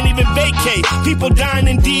bar. Can't even vacate. People dying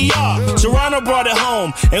in DR. Toronto brought it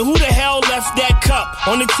home. And who the hell left that cup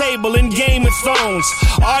on the table in Game of Thrones?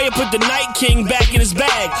 Arya put the Night King back in his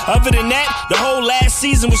bag. Other than that, the whole last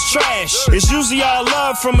season was trash. It's usually all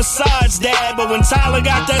love from Assad's dad, but when Tyler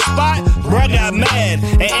got that spot, bruh got mad.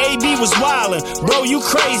 And AB was wildin'. Bro, you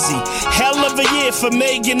crazy. Hell of a year for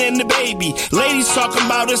Megan and the baby. Ladies talking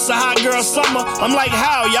about it's a hot girl summer. I'm like,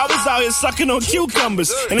 how? Y'all was out here sucking on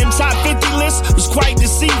cucumbers. And them top 50 lists was quite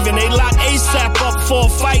deceiving. They locked ASAP up for a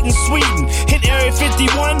fight in Sweden. Hit Area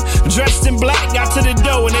 51, dressed in black, got to the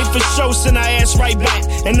door, and they for sure sent our ass right back.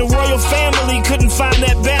 And the royal family couldn't find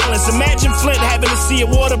that balance. Imagine Flint having to see a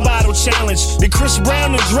water bottle challenge. Then Chris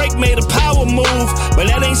Brown and Drake made a power move, but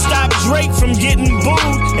that ain't stopped Drake from getting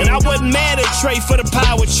booed. And I wasn't mad at Trey for the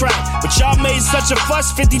power track, but y'all made such a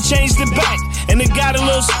fuss, 50 changed it back. And it got a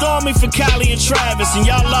little stormy for Kylie and Travis, and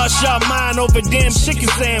y'all lost y'all mind over damn chicken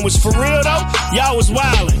sandwich. For real though, y'all was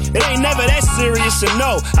wildin'. It ain't never that serious, and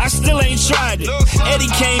no, I still ain't tried it.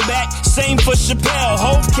 Eddie came back, same for Chappelle.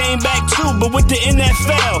 Hov came back too, but with the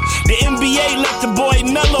NFL. The NBA let the boy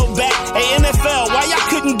Melo back. Hey NFL, why y'all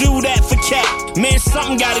couldn't do that for Cat? Man,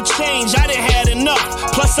 something gotta change, I done had enough.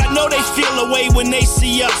 Plus I know they feel away when they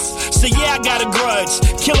see us. So yeah, I got a grudge.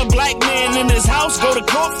 Kill a black man in his house, go to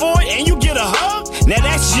court for it, and you get a hug? Now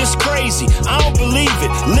that's just crazy, I don't believe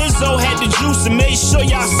it. Lizzo had the juice and made sure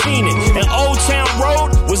y'all seen it. And Old Town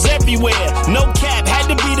Road was everywhere. No cap, had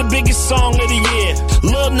to be the biggest song of the year.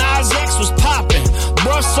 Lil Nas X was poppin'.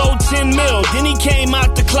 Bruh sold 10 mil, then he came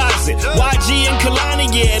out the closet. YG and Kalani,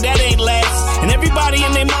 yeah, that ain't last. And everybody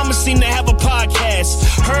and their mama seem to have a podcast.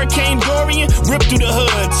 Hurricane Dorian ripped through the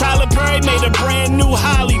hood. Tyler Perry made a brand new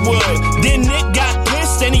Hollywood. Then Nick got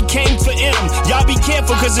pissed and he came for M. Y'all be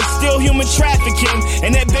careful cause it's still human trafficking.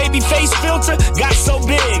 And that baby face filter got so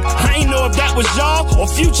big. I ain't know if that was y'all or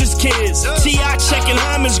Future's kids. T.I. checking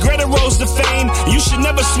Hyman's, Greta rose to fame. You should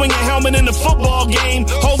never swing a helmet in a football game.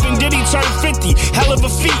 Hope and Diddy turned 50, hell of a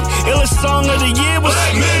feat. Illest song of the year was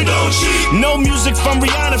Black Men Don't Cheat. No music from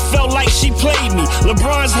Rihanna felt like she played me.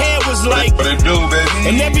 LeBron's hair was like, what it do, baby?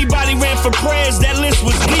 And everybody ran for prayers, that list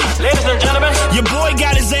was deep. Ladies and gentlemen, your boy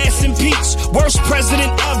got his ass impeached. Worst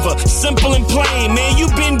president ever, simple and plain. Man, you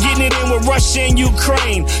been getting it in with Russia and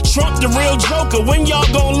Ukraine. Trump the real joker, when y'all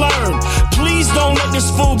gon' learn? Please don't let this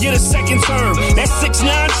fool get a second term. That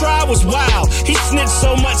 6ix9ine trial was wild. He snitched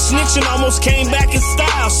so much, snitching almost came back in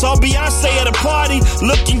style. Saw Beyonce at a party,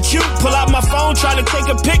 looking cute. Pull out my phone, try to take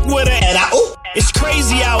a pic with her, and it's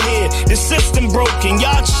crazy out here, the system broken.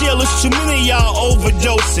 Y'all chill, it's too many of y'all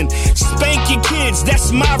overdosing. Spank your kids,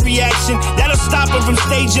 that's my reaction. That'll stop them from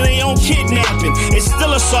staging their own kidnapping. It's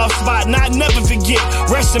still a soft spot, and I'll never forget.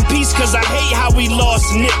 Rest in peace, cause I hate how we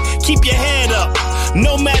lost Nick. Keep your head up,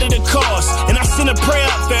 no matter the cost. And I send a prayer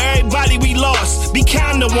up for everybody we lost. Be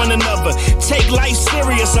kind to one another, take life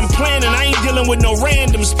serious. I'm planning, I ain't dealing with no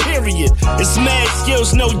randoms, period. It's mad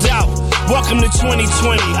skills, no doubt. Welcome to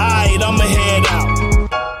 2020, alright, I'ma head out.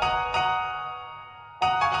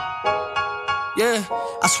 Yeah,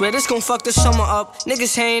 I swear this gon' fuck the summer up.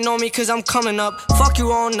 Niggas hating on me cause I'm coming up. Fuck you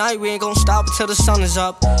all night, we ain't gon' stop until the sun is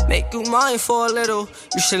up. Make you mine for a little,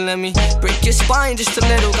 you should let me break your spine just a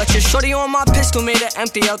little. Got your shorty on my pistol, made her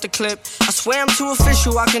empty out the clip. I swear I'm too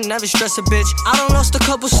official, I can never stress a bitch. I done lost a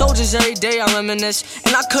couple soldiers every day, I reminisce.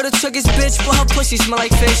 And I could've took his bitch, but her pussy smell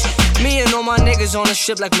like fish. Me and all my niggas on the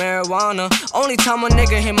ship like marijuana. Only time a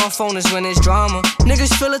nigga hit my phone is when it's drama.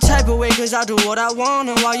 Niggas feel a type of way cause I do what I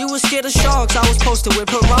wanna. While you was scared of sharks, I was posted with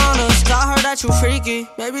piranhas. I heard that you freaky,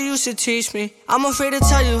 maybe you should teach me. I'm afraid to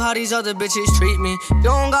tell you how these other bitches treat me. You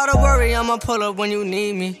don't gotta worry, I'ma pull up when you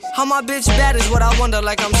need me. How my bitch bad is what I wonder,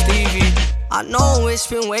 like I'm Stevie. I know it's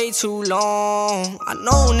been way too long. I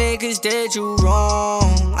know niggas did you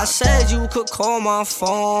wrong. I said you could call my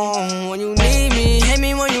phone when you need me. Hit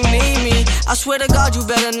me when you need me. I swear to God you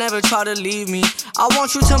better never try to leave me. I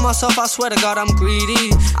want you to myself, I swear to God I'm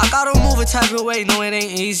greedy. I gotta move a type of way, no it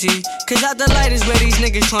ain't easy. Cause at the light is where these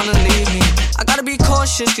niggas tryna leave me. I gotta be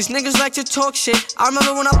cautious cause niggas like to talk shit. I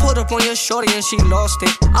remember when I pulled up on your shorty and she lost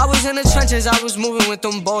it. I was in the trenches, I was moving with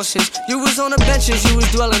them bosses. You was on the benches, you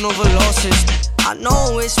was dwelling over losses. I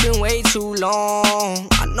know it's been way too long.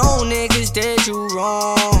 I know niggas did you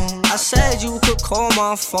wrong. I said you could call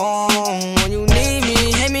my phone when you need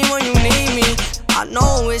me. Hit me when you need me. I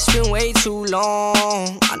know it's been way too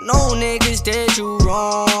long. I know niggas did you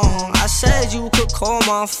wrong. I said you could call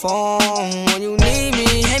my phone when you need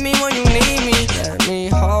me. Hit me when you need me. Let me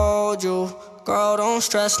hold you. Girl, don't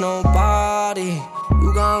stress nobody.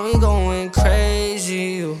 You got me going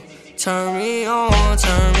crazy. You turn me on,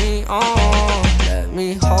 turn me on. Let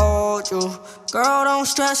me hold you. Girl, don't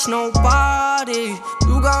stress nobody.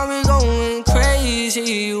 You got me going crazy.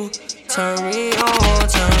 You turn me on,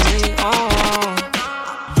 turn me on.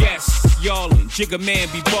 Yes, y'allin', Jigga Man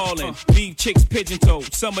be ballin'. Leave chicks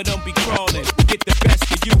pigeon-toed, some of them be crawlin'. Get the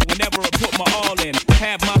best of you whenever I put my all in.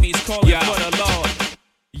 Have mommies callin' for the Lord.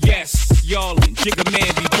 Yes, y'allin', Jigga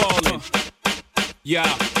Man be ballin'.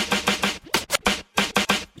 Yeah.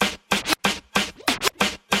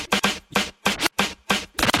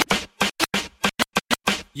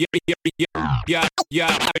 Yeah.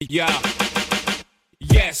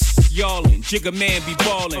 Yes, y'allin', Jigga Man be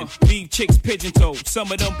ballin'. Leave chicks pigeon-toed,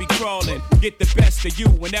 some of them be crawlin'. Get the best of you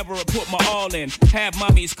whenever I put my all in. Have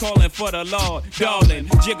mommies callin' for the Lord, darling.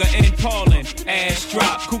 Jigga and Paulin', ass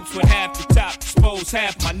drop, coops with half the top, expose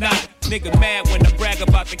half my knot. Nigga mad when I brag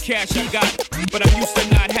about the cash I got, but I'm used to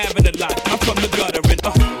not having a lot. I'm from the gutter and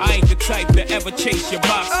I ain't the type to ever chase your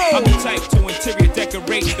box. I'm the type to interior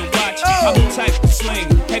decorate the watch. I'm the type to sling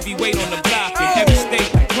heavyweight on the block and heavy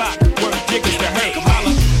state like clock. Work jiggers to hurt.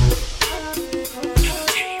 Holla.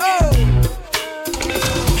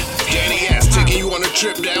 Danny S taking you on a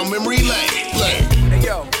trip down memory lane. Hey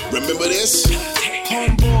yo, remember this?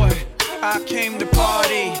 Homeboy, I came to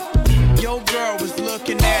party. Your girl was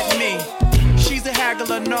looking at me. She's a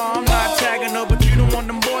haggler, no, I'm not tagging her, but you don't want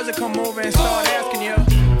them boys to come over and start asking you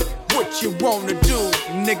what you wanna do,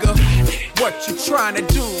 nigga. What you trying to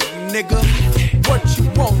do, nigga. What you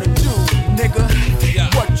wanna do, nigga.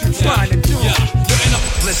 What you trying to do.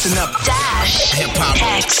 Listen up. Dash. Hip hop.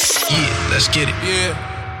 Yeah, let's get it. Yeah.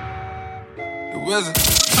 The Wizard.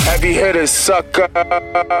 Heavy hitters, sucker.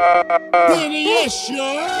 Danny S,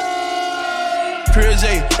 Pure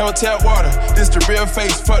J, don't tap water. This the real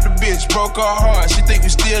face, fuck the bitch, broke our heart. She think we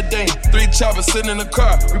still dating. 3 choppers sitting in the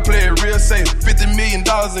car, we play it real safe. $50 million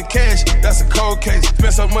in cash, that's a cold case.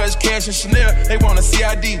 Spent so much cash in Chanel, they want a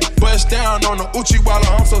CID. Bust down on the Uchi Walla,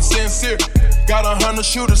 I'm so sincere. Got 100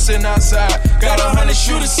 shooters sitting outside. Got 100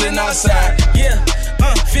 shooters sitting outside. Yeah,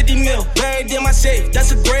 50 mil, buried in my safe,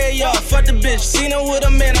 that's a graveyard. Fuck the bitch, seen her with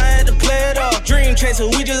a man, I had to play it off. Dream chaser,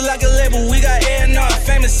 we just like a label, we got A&R.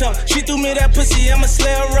 Famous so, she threw me that pussy, I'ma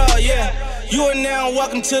slay her raw, yeah. You are now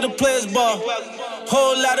welcome to the players ball.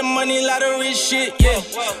 Whole lot of money, lot of rich shit, yeah.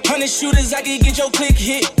 100 shooters, I can get your click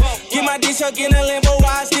hit. Get my dick suck in a Lambo,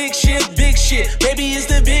 I stick shit, big shit. Baby, it's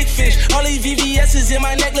the big fish. All these VVS's in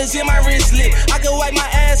my necklace, in my wristlet. I can wipe my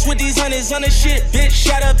ass with these hundreds on the shit. Bitch,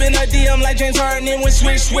 shot up in a DM like James Harden and went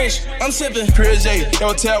swish, swish. I'm sipping. Pure J,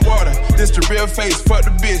 don't tap water. This the real face, fuck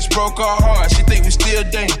the bitch, broke our heart. She think we still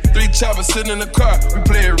dating. 3 choppers sitting in the car, we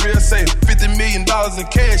play it real safe. $50 million in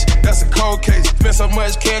cash, that's a cold case. Spent so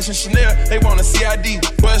much cash in Chanel, they want a CID.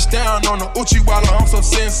 Bust down on the Uchi Walla, I'm so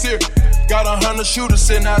sincere. Got 100 shooters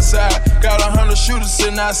sitting outside. Got 100 shooters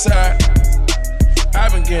sitting outside.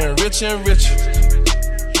 I've been getting richer and richer.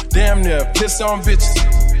 Damn near pissed on bitches.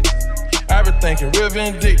 I've been thinking real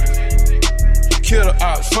vindictive. Kill the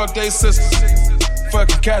ops, fuck they sisters.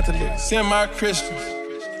 Fucking Catholics,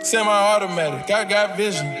 semi-Christians. Semi-automatic, I got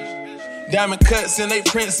vision. Diamond cuts in they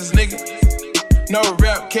princes, nigga. No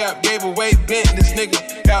rap cap, gave away Bentleys, nigga.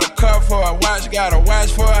 Got a car for a watch, got a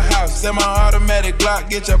watch for a house. Semi-automatic Glock,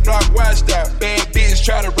 get your block washed out. Bad bitch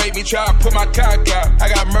try to rape me, try to put my cock out. I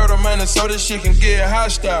got murder money so this shit can get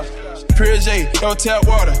hostile. Pure J, don't tap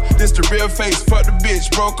water. This the real face, fuck the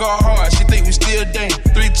bitch, broke our heart. She think we still dating.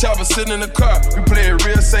 3 choppers sitting in the car, we play it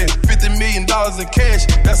real safe. $50 million in cash,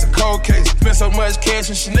 that's a cold case. Spent so much cash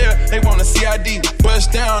in Chanel, they want a CID.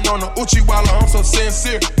 Bust down on the Uchi Walla, I'm so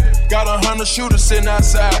sincere. Got 100 shooters sitting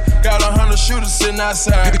outside. Got 100 shooters sitting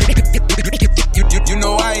outside. You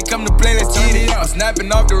know I ain't come to play, let's get it up.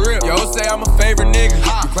 Snapping off the rip, yo say I'm a favorite nigga.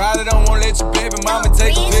 You probably don't wanna let your baby mama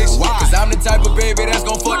take a picture. Cause I'm the type of baby that's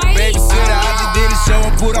gon' fuck the babysitter. I just did a show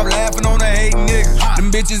and put up laughing on the hating niggas. Them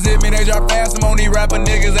bitches hit me, they drop fast, I'm on these rapper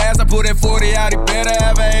niggas' ass. I put that 40 out, he better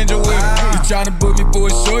have an angel with me. You tryna book me for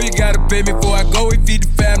a show, you gotta pay me before I go. We feed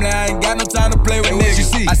the family, I ain't got no time to play with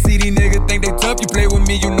niggas. I see these niggas think they tough, you play with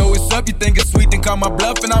me, you know it's up. You think it's sweet, then call my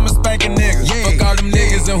bluff and I'ma spank a nigga. Fuck all them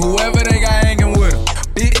niggas and whoever they got hanging with them.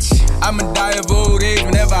 Bitch, I'ma die of old age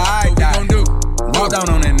whenever I die. What we gon' do? Walk down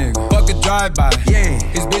on that nigga. Fuck a drive-by. Yeah,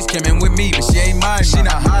 his bitch came in with me, but she ain't mine. She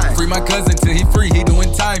not high. Free my cousin till he free, he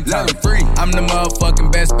doing time. Let him free. I'm the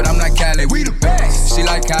motherfucking best, but I'm not Cali. We the best. She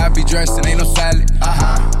like how I be dressed and ain't no salad.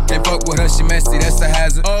 Can't fuck with her, she messy, that's a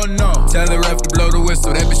hazard. Oh no. Tell the ref to blow the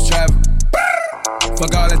whistle, that bitch travel.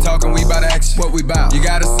 Fuck all that talking, we bout action. What we bout? You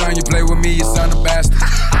got a son, you play with me, your son a bastard.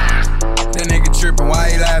 That nigga trippin',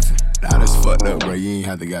 why he laughing? Nah, that's fucked up, bro. You ain't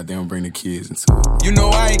have to goddamn bring the kids into it. You know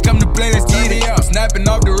I ain't come to play, let's get it up. Snapping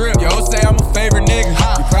off the rip, yo say I'm a favorite nigga.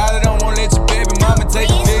 You probably don't wanna let your baby mama take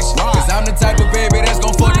a picture. Cause I'm the type of baby that's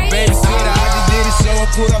gon' fuck the babysitter. I just did a show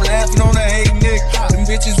and put up laughing on the hating nigga. Them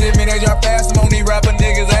bitches hit me, they drop fast, I'm on these rapper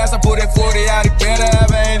niggas' ass. I put that 40 out, he better have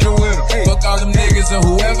an angel with him. Fuck all them niggas and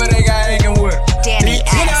whoever they got hanging with. Danny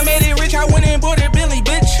when I made it rich, I went and bought it Billy,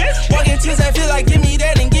 bitch. Walking tears, I feel like give me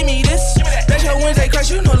that and give me this. That's your Wednesday crush,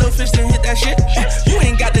 you know little fish didn't hit that shit. You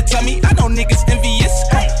ain't got to tell me, I know niggas envious.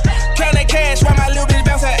 Count that cash while my little bitch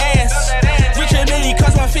bounce her ass. Richard Millie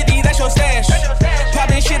cost 150, that's your stash.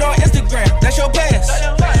 Poppin' shit on Instagram, that's your pass.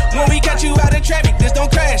 When we catch you out in traffic, this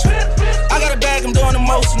don't crash. I got a bag, I'm doing the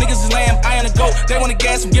most. Niggas is lamb, I ain't a goat. They wanna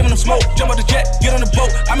gas, I'm giving them smoke. Jump on the jet, get on the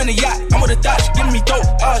boat. I'm in the yacht, I'm with a Dodge, giving me dope.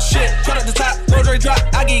 Oh shit, cut up the top, road rage drop,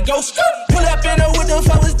 I get ghost. Pull up in her, what the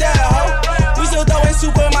fuck was that, ho? We still throwing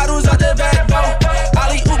supermodels out the back, bro.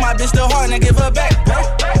 Ollie, ooh, my bitch still hard, and I give her back, bro.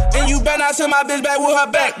 And you better not send my bitch back with her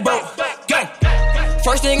back, bro. Gang.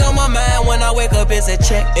 First thing on my mind when I wake up is a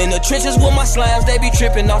check. In the trenches with my slimes, they be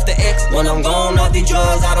tripping off the X. When I'm gone off these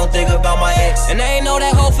drugs, I don't think about my ex. And they ain't know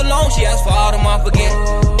that hoe for long, she asked for all them I forget.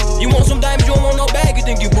 You want some diamonds, you don't want no bag, you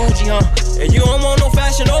think you bougie, huh? And you don't want no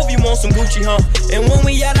fashion over, you want some Gucci, huh? And when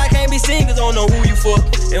we out, I can't be seen, cause I don't know who you for.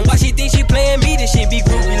 And why she think she playing me, this shit be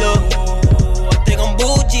groovy, love. I think I'm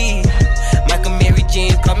bougie. Michael Mary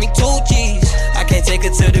Jean, call me 2 G's. I can't take her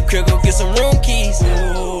to the crib, go get some room keys.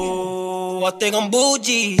 I think I'm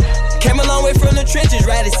bougie. Came a long way from the trenches,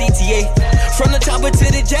 riding CTA. From the chopper to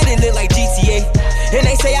the jet, it look like GTA. And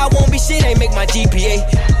they say I won't be shit, they make my GPA.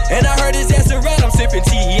 And I heard his ass a rat, I'm sipping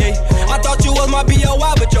TEA. I thought you was my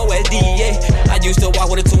BOI, but your ass DEA. I used to walk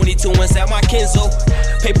with a 22 inside my Kenzo.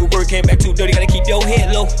 Paperwork came back too dirty, gotta keep your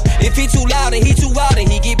head low. If he too loud and he too wild, then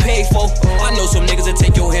he get paid for. I know some niggas that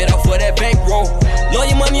take your head off for that bankroll. Loan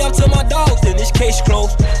your money up to my dogs, then this case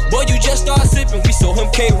closed. Boy, you just started sipping, we saw him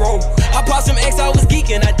K-roll. I popped some X, I was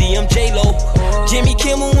geeking, I DM J-Lo. Jimmy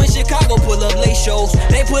Kimmel in Chicago, pull up late shows.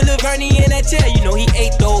 They put Lil Vernie in that chair, you know he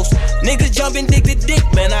ate those. Niggas jumping dick to dick,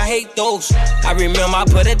 man, I hate those. I remember I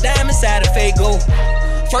put a dime inside a Faygo.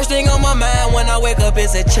 First thing on my mind when I wake up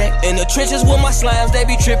is a check. In the trenches with my slimes, they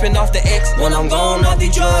be tripping off the X. When I'm gone off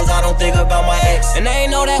these drugs, I don't think about my ex. And they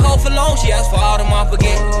ain't know that hoe for long, she asked for all them I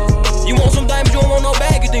forget. You want some diamonds, you don't want no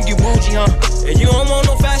bag, you think you bougie, huh? And you don't want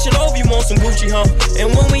no fashion over, you want some Gucci, huh?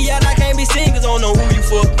 And when we out, I can't be seen, cause I don't know who you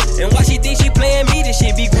for. And why she think she playing me, this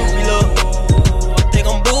shit be groovy, love. I think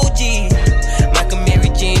I'm bougie, like a Mary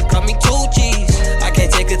Jean, call me 2G's. I can't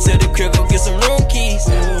take her to the crib, go get some room keys.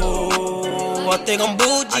 I think I'm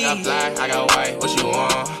bougie. I got black, I got white, what you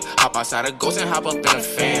want? Hop outside a ghost and hop up in a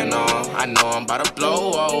fan on. I know I'm about to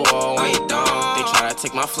blow, oh, oh, I ain't dumb. They try to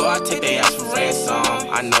take my flow, I take their ass for ransom.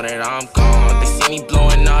 I know that I'm gone, they see me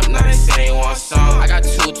blowing up, now they say they want some. I got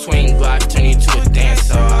 2 twin Glocks, turn you to a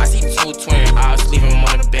dancer. I see 2 twin eyes, leave them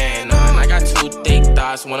on the band on. I got 2 thick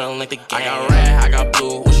thighs, wanna link the game. I got red, I got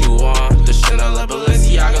blue, what you want? The Chanel,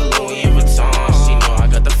 Balenciaga, Louis Vuitton. She know I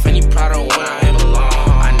got the Fendi Prada when I am alone.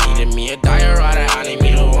 Me a diorama, I need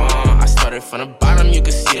me the one. I started from the bottom, you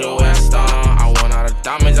can see the way I start. I want all the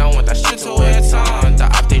diamonds, I want that shit to wear a ton. The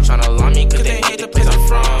op, they tryna lie me, cause they hate the place I'm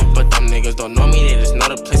from. But them niggas don't know me, they just know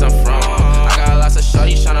the place I'm from. I got lots of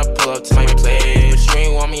shorties tryna pull up to my place. But you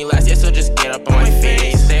ain't want me last year, so just get up on my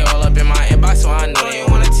face. They all up in my inbox, so I know they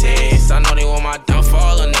wanna taste. I know they want my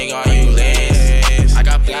downfall, a nigga, are you list? I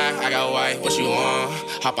got black, I got white, what you want?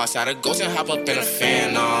 Hop outside a ghost and hop up in a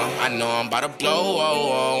fan on. I know I'm about to blow,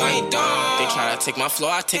 oh, oh, I ain't dumb. They try to take my flow,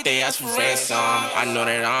 I take their ass for ransom. I know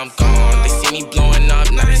that I'm gone, they see me blowing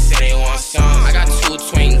up, now they say they want some. I got 2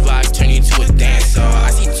 twin Glocks, turn you to a dancer.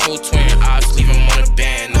 I see 2 twin eyes, leave them on the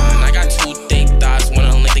band on. I got 2 thick thighs,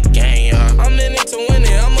 wanna link the game, yeah. I'm in it to win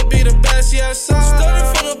it, I'ma be the best, yes sir. Started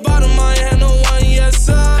from the bottom, I ain't had no one, yes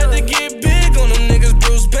sir. Had to get big on them niggas,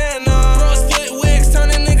 Bruce Banner. Bro, split wigs, turn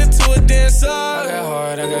a nigga to a dancer. I got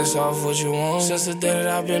hard, I got soft, what you want? Since the day that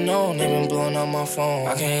I've been on, they been blowing up my phone.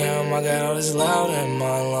 I can't hear them, I got all this loud in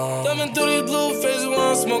my lungs. Thumbing through these blue faces while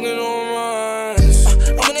I'm smoking on runs.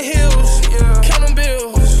 I'm in the hills, yeah, counting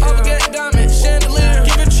bills. I forget diamond, chandelier,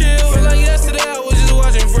 give it chill. Feel like yesterday I was just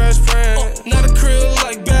watching Fresh Prince. Not a krill,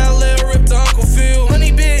 like ballet, ripped to Uncle Phil.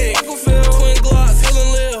 Money big, Uncle Phil, twin Glocks,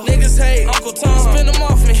 feeling lil. Niggas hate, Uncle Tom, spin them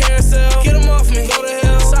off me, carousel, get them off me, go to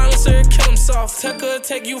hell. Silencer, kill them soft. Tech could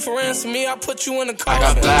take you for ransom, me, I put you in the car. I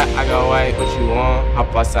got black, I got white, what you want?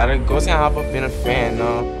 Hop outside a ghost and hop up in a fan,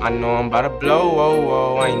 no. I know I'm about to blow, oh,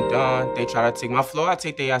 oh, I ain't done. They try to take my flow, I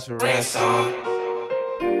take their ass for ransom.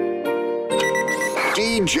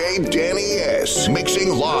 DJ Danny S. mixing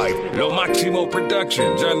live. Lo Maximo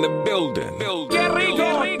Productions on the building.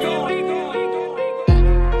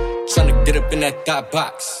 Tryna get up in that thought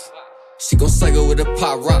box. She gon' cycle with the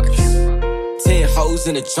pop rocks. 10 hoes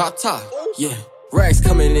in a drop top. Yeah, rags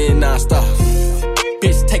coming in non-stop.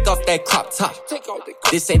 Bitch, take off that crop top.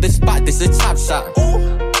 This ain't the spot, this a top shot.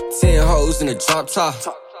 10 hoes in a drop top.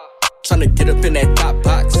 Tryna get up in that thought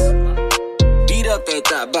box. Beat up that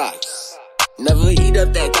thought box. Never eat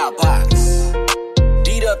up that thought box.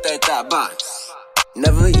 Beat up that thought box.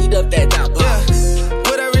 Never eat up that thought box.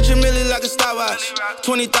 With that Richard Mille like a stopwatch.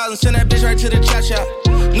 20,000, send that bitch right to the cha-cha.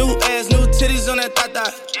 New ass, new titties on that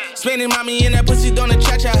thought. Spanish mommy in that pussy doing the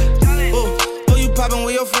cha-cha. Ooh, you poppin'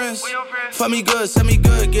 with your friends. Fuck me good, send me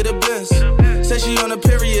good, get a Benz. Say she on a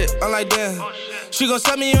period, I'm like damn. She gon'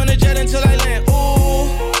 set me on the jet until I land.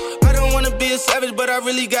 Ooh, I don't wanna be a savage, but I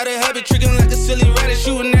really got a habit. Trickin' like a silly rabbit,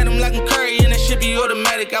 shooting at him like I'm Curry, and that shit be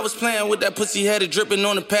automatic. I was playing with that pussy headed, dripping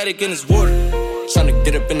on the paddock in his water. Tryna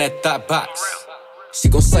get up in that thought box. She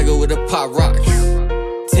gon' cycle with the pop rocks.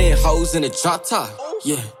 10 hoes in a drop top.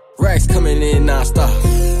 Yeah, rags coming in non-stop.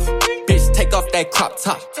 Bitch, take off that crop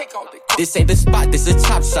top. This ain't the spot, this a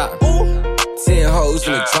top shot. 10 hoes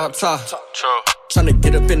in a drop top. Tryna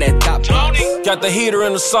get up in that thought box. Got the heater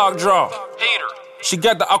in the sock drawer. She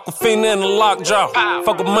got the Aquafina in the lockjaw.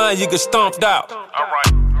 Fuck with mine, you get stomped out.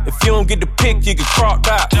 If you don't get the pic, you get cropped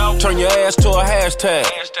out. Turn your ass to a hashtag.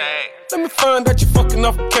 Let me find out you fucking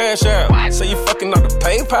off a cash out. Say you fucking off the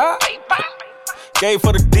PayPal. Gave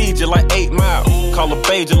for the DJ like 8 Mile. Call her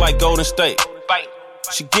Beja like Golden State.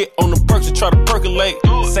 She get on the perks and try to percolate.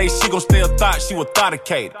 Say she gon' stay a thought, she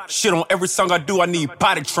authenticate. Shit on every song I do, I need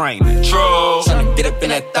potty training. Tryna get up in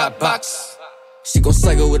that thought box. She gon'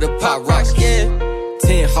 cycle with a pop rocks. Yeah,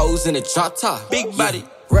 10 hoes in a drop top. Big body.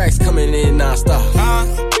 Racks coming in non-stop.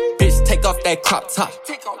 Bitch, take off that crop top.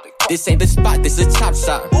 This ain't the spot, this a chop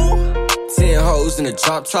shop. 10 hoes in a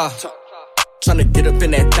drop top. Tryna get up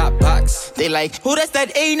in that top box. They like, who that's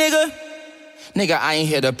that A nigga? Nigga, I ain't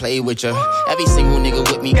here to play with ya. Every single nigga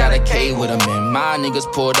with me got a K with them. And my niggas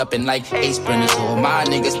pulled up in like 8 sprinters. Or my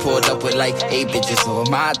niggas pulled up with like 8 bitches. Or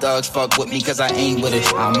my dogs fuck with me cause I ain't with it.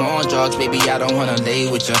 I'm on drugs, baby, I don't wanna lay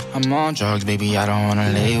with ya. I'm on drugs, baby, I don't wanna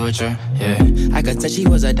lay with ya. Yeah, I could tell she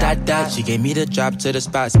was a dot. She gave me the drop to the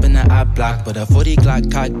spot, spin the eye block. But a 40 Glock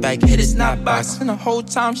cock back, hit a snap box. And the whole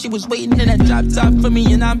time she was waiting in that drop top for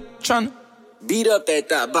me. And I'm tryna beat up that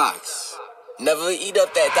dot box. Never eat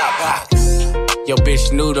up that dot box. Yo,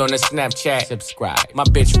 bitch nude on the Snapchat. Subscribe. My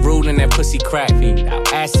bitch rude in that pussy crack.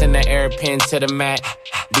 Ass in the air, pin to the mat.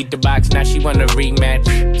 Beat the box, now she wanna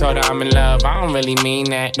rematch. Told her I'm in love, I don't really mean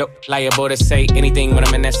that. Nope, liable to say anything when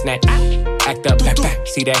I'm in that snack. Act up, back.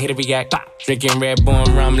 See that, hit it, react. Drinking Red Bull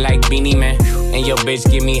and rum like Beanie Man. And yo, bitch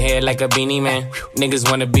give me head like a beanie man. Niggas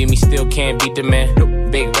wanna beat me, still can't beat the man.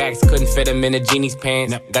 Big racks, couldn't fit him in a genie's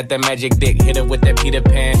pants. Got that magic dick, hit her with that Peter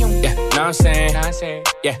Pan. Yeah, know what I'm saying?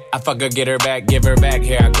 Yeah, I fuck her, get her back, give her back.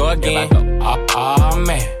 Here I go again. Oh,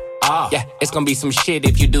 man. Yeah, it's gonna be some shit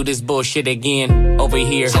if you do this bullshit again. Over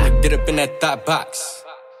here. Tryna get up in that thought box.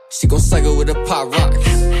 She gon' cycle with a pop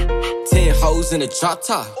rocks. 10 hoes in a drop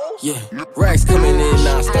top. Yeah, racks coming in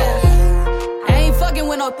non-stop. I ain't fucking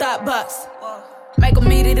with no thought box. Make 'em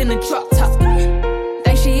meet it in the drop top.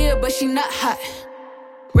 Think she here, but she not hot.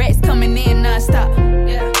 Racks coming in non-stop.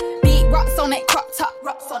 Yeah. Big rocks on that crop top.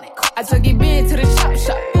 I took it big to the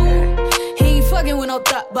shop. He ain't fucking with no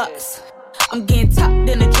thought box. I'm getting topped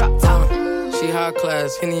in the drop top. She high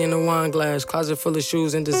class, Henny in the wine glass, closet full of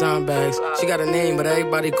shoes and design bags. She got a name, but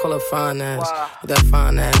everybody call her fine ass. With that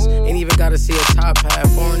fine ass, ain't even gotta see a top half.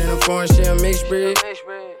 Foreign in a foreign share, mixed breed.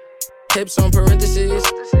 Hips on parentheses,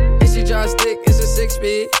 and she drive stick, it's a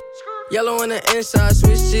 6-speed. Yellow on the inside,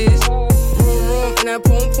 Swiss cheese. Room, and that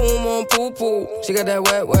poom poom on poo poo. She got that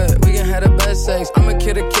wet, we can have the best sex. I'm a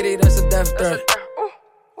kitty, that's a death threat.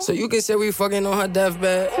 So you can say we fucking on her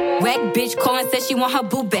deathbed. Whack bitch calling, said she want her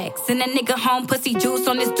boo back. Send that nigga home, pussy juice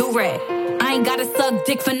on this do-rag. I ain't gotta suck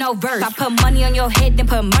dick for no verse. I put money on your head, then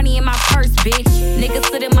put money in my purse, bitch. Nigga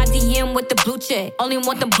slid in my DM with the blue check. Only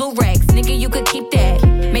want the blue racks, nigga, you could keep that.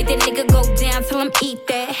 Make that nigga go down till him eat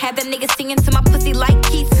that. Have that nigga singing to my pussy like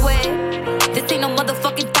Keith Sweat. This ain't no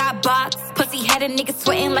motherfucking thought box. Pussy had a nigga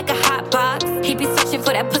sweating like a hot box. He be searching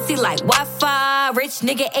for that pussy like Wi-Fi. Rich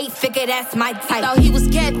nigga 8-figure, that's my type. Thought he was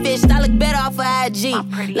catfished, I look better off of IG.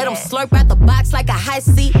 Let him slurp out the box like a high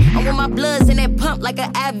seat. I'm with my bloods in that pump like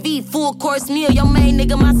an IV. Full course meal, your main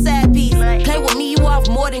nigga my side piece. Play with me, you off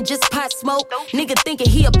more than just pot smoke. Nigga thinking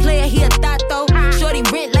he a player, he a thought though. Shorty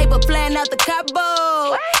rent labor flying out the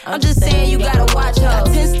Cabo. I'm just saying you gotta watch her.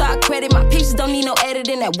 10-star credit, my pictures don't need no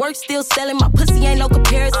editing. That work still selling, my pussy ain't no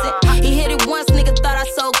comparison. He hit it once, nigga thought I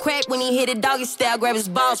sold crack. When he hit it doggy style, grab his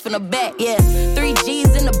balls from the back, yeah. 3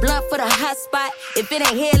 G's in the blunt for the hot spot. If it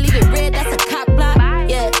ain't here, leave it red, that's a cop block,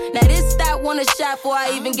 yeah. Now this stop want a shot before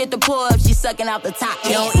I even get the pour up. She sucking out the top,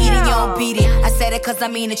 You don't eat it, you don't beat it. I said it cause I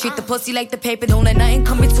mean it. Treat the pussy like the paper, don't let nothing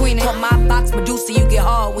come between it. Put my box Medusa, you get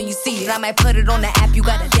hard when you see it. I might put it on the app, you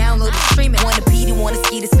gotta download it, stream it. Wanna beat it, wanna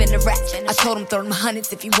ski to spin the rack. I told him throw them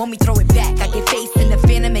hundreds, if you want me throw it back. I get face in the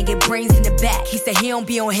phantom and get brains in the back. He said he don't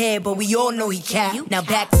be on head, but we all know he cap. Now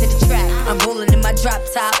back to the track, I'm rolling in my drop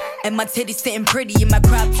top. And my titties sitting pretty in my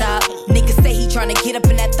crop top. Niggas say he tryna get up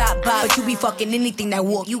in that thought box, but you be fucking anything that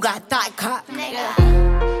walk, you got thought cop.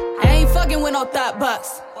 I ain't fucking with no thought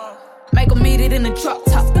box. Make 'em meet it in the drop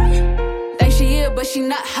top. Think she here, but she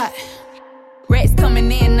not hot. Racks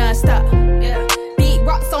coming in non-stop. Yeah. Big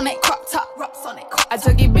rocks on that crop top. I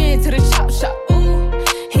took it big to the shop.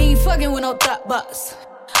 He ain't fucking with no thought box.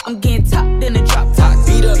 I'm getting topped in the drop top.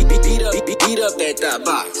 Beat up that thought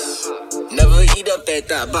box. Never eat up that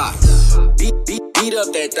thought box. Beat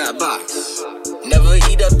up that thought box. Never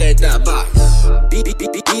eat up that thought box.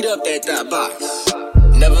 Beat up that thought box.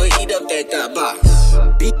 Never eat up that thought box.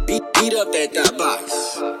 Beat up that thought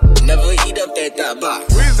box. Never eat up that thought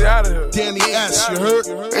box. Weezy out of here. Danny S, you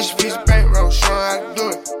heard? Rest in peace, bankroll, showing how to do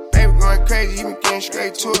it. Baby going crazy, he been getting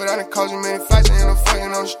straight to it. I done caused him many fights, I ain't no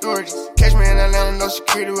fucking on stories. Catch me in Atlanta, no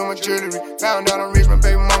security with my jewelry. Found out I'm rich, my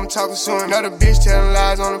baby mama talking to him. Another bitch telling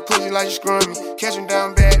lies on the pussy like you screwing me. Catch him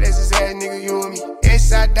down bad, that's his ass, nigga, you and me.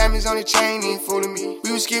 S-side diamonds on the chain, he ain't fooling me.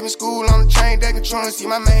 We was skipping school on the train, they controlling. See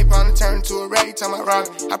my main partner turn into a rag, time I rob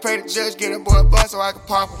it. I pray the judge get a boy a bus so I could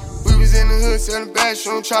pop him. We was in the hood selling bad,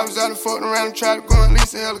 shooting choppers out and fucking around and tried to go and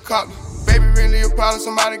lease a helicopter. Baby really a problem,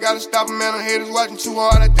 somebody gotta stop him, man. The haters watching too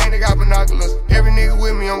hard, I think they got binoculars. Every nigga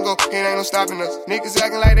with me on go, it ain't no stopping us. Niggas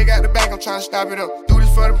acting like they got the bank, I'm trying to stop it up. Do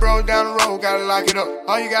this for the bros down the road, gotta lock it up.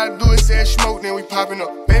 All you gotta do is say smoke, then we popping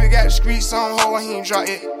up. Baby got the streets on hold, he ain't dropped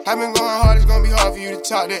yet. I been going hard, it's gonna be hard for you to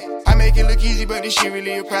talk that. I make it look easy, but this shit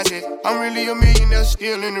really a process. I'm really a millionaire,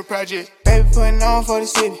 still in the project. Baby putting on for the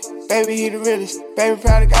city, baby he the realest. Baby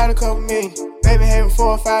probably got a couple million. Baby having 4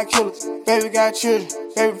 or 5 killers. Baby got children.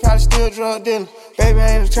 Baby probably still drug dealer. Baby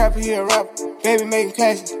ain't a trapper, he a rapper. Baby making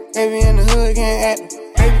classics. Baby in the hood getting active.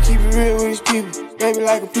 Baby keep it real with his people. Baby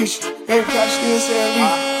like a preacher. Baby probably still sell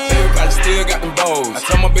weed. Baby probably still got them bows. I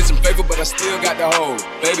told my bitch I'm faithful, but I still got the hoe.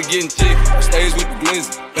 Baby getting thick, I stays with the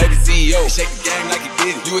glizzy. Baby CEO, shake the game like he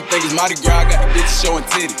did it. You would think it's Mardi Gras, got the bitches showing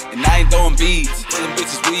titty. And I ain't throwing beads, telling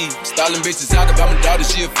bitches weed. Stalling bitches out, if I'm a daughter,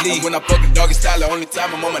 she a flea. When I fuck a doggy style, the only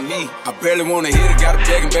time I'm on my knee. I barely wanna hit her, gotta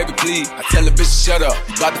begging, baby, please. I tell the bitch to shut up,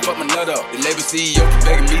 you bout to fuck my nut up. The label CEO keep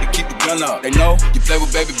begging me to keep the gun up. They know, you play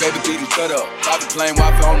with baby, beat him cut up. I be playing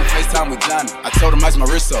Wi-Fi on the FaceTime with Johnny. I told him ice my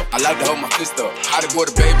wrist up, I like to hold my fist up. How to boy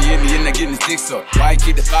the baby in me, and they getting his dick up. Why he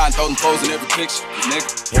keep the fire and throw them foes in every picture,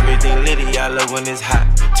 nigga? Everything litty, I love when it's hot.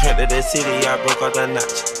 Turned to the city, I broke out the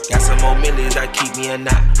notch. Got some more millions, I keep me a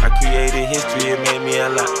knot. I created history, it made me a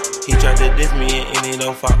lot. He tried to diss me and it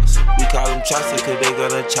don't false. We call them chopsticks cause they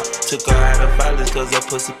gonna chop. Took her out of filers cause that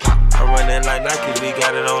pussy pop. I run it like Nike, we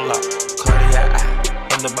got it on lock. Cardiac eye.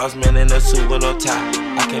 I'm the boss man in a suit with no tie.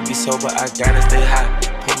 I can't be sober, I gotta stay high.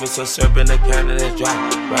 Put me some syrup in the counter that's dry.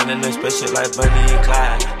 Riding a special like Bunny and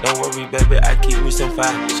Clyde. Don't worry, baby, I keep me some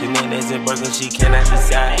fire. Shenanigans and burgers, she cannot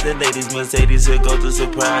decide. The ladies Mercedes will go to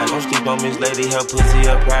surprise. Don't sleep on Miss Lady, her pussy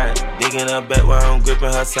her pride. Digging her back while I'm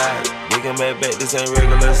gripping her sides. Digging back, this ain't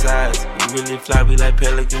regular size. You really fly, be like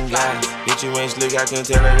pelican guys. Get your range slick, I can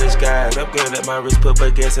tell her the skies. Upgrade at my wrist, put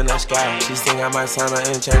her gas in the sky. She sing I might sign her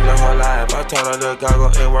and change her whole life. I told her to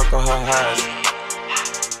goggle and work on her eyes.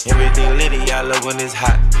 Everything litty, I love when it's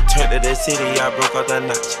hot. Turned to the city, I broke out the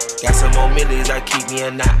notch. Got some more millions, I keep me a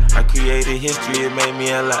knot. I created history, it made me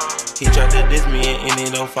a lot. He tried to diss me and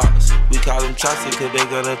it don't false. We call them chopsticks cause they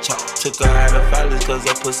gonna chop. Took her out of filers cause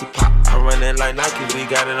that pussy pop. I run it like Nike, we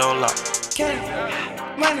got it on lock.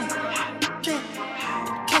 Money,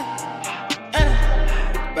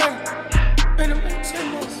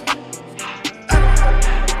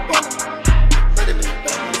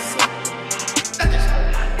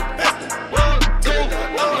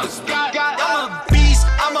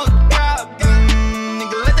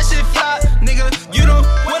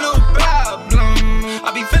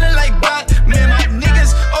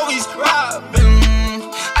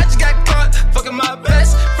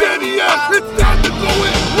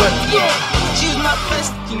 she was my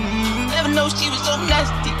bestie, never know she was so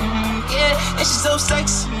nasty, yeah, and she's so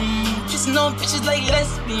sexy, kissing on bitches like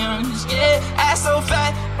lesbians, yeah, ass so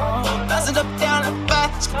fat, bouncing up down like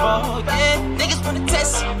basketball, yeah, niggas wanna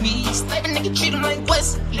test me, sniper nigga treat them like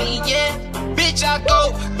Wesley, yeah, bitch I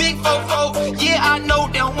go, big fofo, yeah I know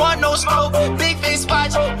they don't want no smoke, big face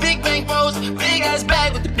watch, big bang bros, big ass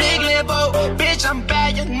bag with the big Lambo, bitch I'm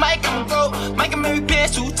bad, young Mike I'ma go, Mike and Mary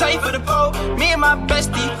pants too tight for the bow, me and my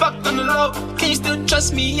bestie fucked on the low, can you still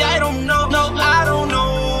trust me, I don't know, no I don't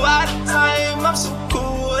know, out of time, I'm so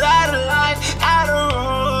cool, out of line, out of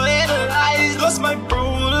road, in the lies, lost my bro,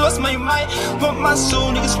 lost my mind, want my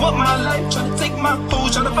soul, niggas want my life, tryna take my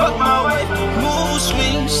hoes, tryna fuck my wife, mood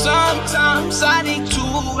swings, sometimes I need 2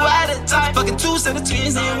 at a time, fucking 2 set of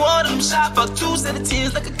twins, ain't one of them shot, fuck 2 set of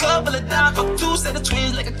tens like a couple of dimes, fuck 2 set of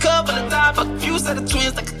twins like a couple of dimes, fuck few set of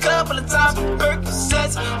twins like a couple of times,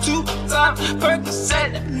 Percocets, 2 times,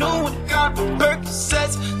 Percocet, never knew when it come,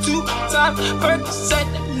 Percocets, 2 times, Percocet,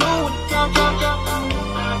 never knew when it come,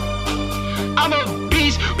 I'm a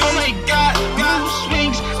beast, oh my god, mood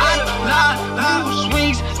swings, out of line, mood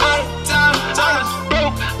swings, out of time, time is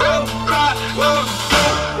broke, cry, oh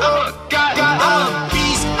god, I'm a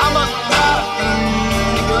beast, I'm a god,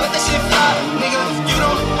 nigga, let that shit fly, nigga, you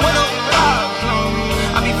don't want no problem,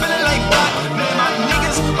 I be feeling like that, man, my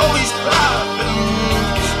niggas always robbing,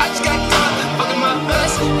 I just got caught, fucking my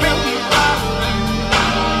best friend, we robbing,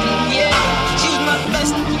 yeah, she was my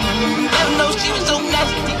best, never know she was so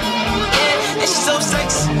nasty, yeah, and she's so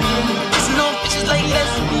sexy, kissing on bitches like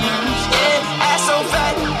lesbians.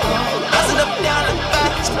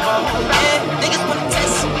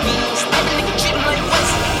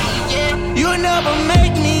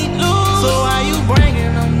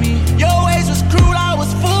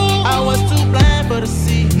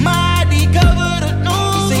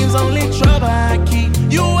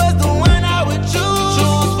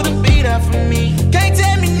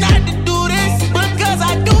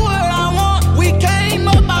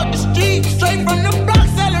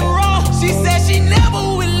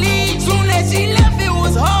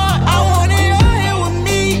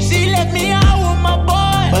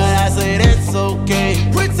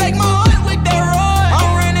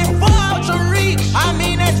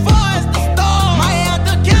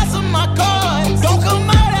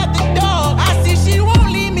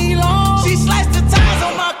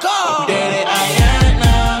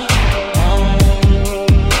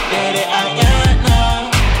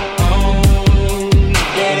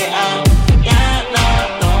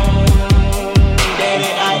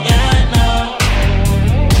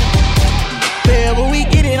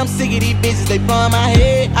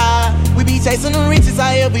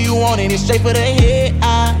 straight for the head.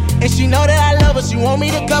 And she know that I love her, she want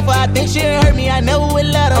me to cuff her. I think she hurt me, I never would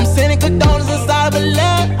let her. I'm sending condolences inside of a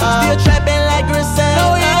letter. Still trapping like Griselle.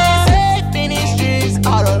 No, it ain't safe in these streets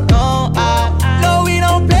all alone. No, we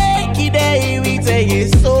don't play, keep that heat, we take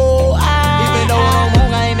it so high. Even though I'm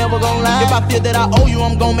wrong, I ain't never gon' lie. If I feel that I owe you,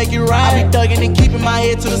 I'm gon' make it right. I be thugging and keeping my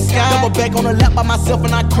head to the sky. Double back on the lap by myself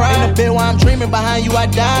and I cry. In the bed while I'm dreaming, behind you I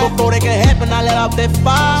die. Before that can happen, I let off that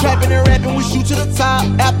fire. Trapping and rapping, we shoot to the top.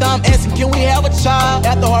 After I'm asking, can we have a child?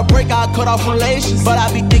 After heartbreak, I cut off relations. But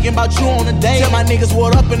I be thinking about you on the day. Tell my niggas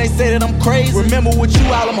what up and they say that I'm crazy. Remember with you,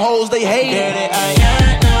 all them hoes, they hate it.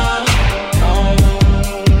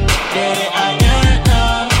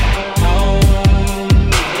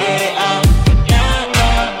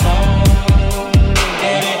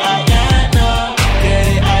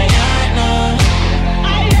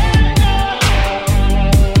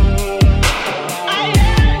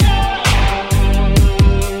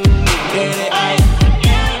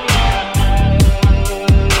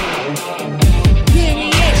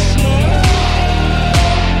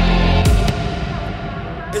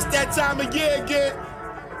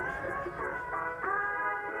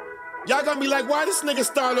 Y'all gonna be like, why this nigga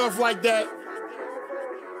start off like that?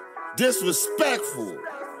 Disrespectful.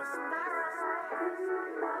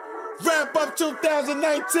 Ramp up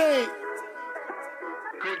 2019.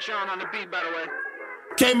 Coach Sean on the beat, by the way.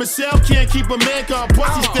 K. Michelle can't keep a man cause her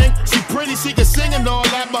pussy stink. She pretty, she can sing and all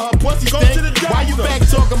that, but her pussy stink. Why you back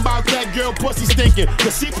talking about that girl pussy stinking?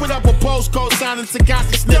 Cause she put up a postcode signing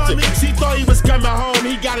Tekashi snitching. She thought he was coming home,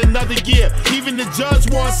 he got another year. Even the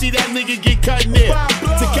judge wanna see that nigga get cut near.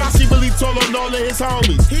 Tekashi really told on all of his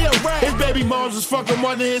homies. His baby moms was fucking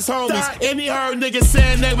one of his homies. And he heard niggas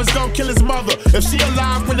saying they was gonna kill his mother. If she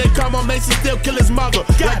alive when they come home, they should still kill his mother.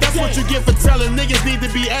 Like that's what you get for telling niggas need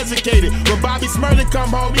to be educated. When Bobby Smurda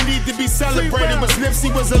come home, he need to be celebrated. When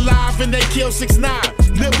Nipsey was alive and they killed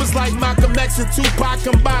 6ix9ine. Nip was like Malcolm X and Tupac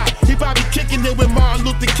combined. He probably kicking it with Martin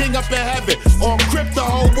Luther King up in heaven. On Crip, the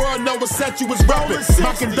whole world know what set you was reppin'.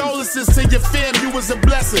 My condolences to your fam, you was a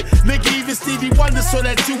blessing. Nigga, even Stevie Wonder saw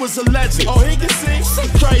that you was a legend. Oh, he can sing?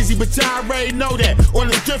 Shit crazy, but y'all already know that. On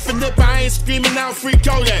the strip for Nip, I ain't screaming out free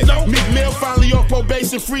Kodak. Meek Mill finally off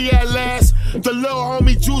probation, free at last. The little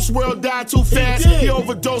homie Juice WRLD died too fast. He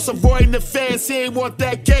overdosed, avoiding the feds. He ain't want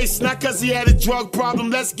that case, not cause he had a drug problem.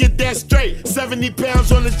 Let's get that straight. 70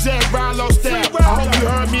 pounds on the jet, Rilo style. I hope you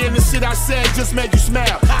heard me in the shit I said, just made you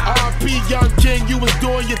smile. R.I.P. Young King, you was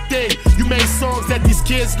doing your thing. You made songs that these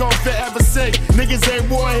kids gon' forever sing. Niggas ain't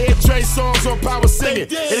war here, Trey songs on power singing.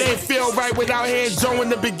 It ain't feel right without hearing Joe in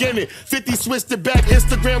the beginning. 50 switched it back,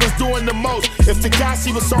 Instagram was doing the most. If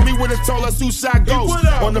Tekashi was on, he would've told us who shot Ghost.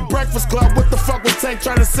 On the Breakfast Club, what the fuck was Tank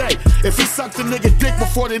trying to say? If he sucked a nigga dick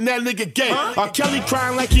before, then that nigga gay. R. Kelly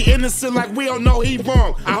crying like he innocent, like we don't know he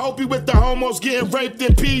wrong. I hope he with the homos getting raped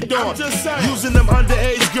and peed on. Using them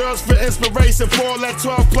underage girls for inspiration. For all that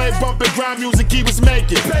 12 play bumping grind music he was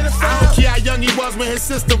making. I don't care how young he was when his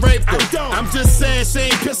sister raped him. I'm just saying she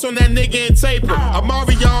ain't piss on that nigga and tape him.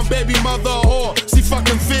 Amarion, baby mother a whore. She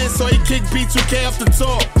fucking Fizz, so he kicked B2K off the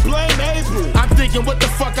tour. Blame April. I'm thinking what the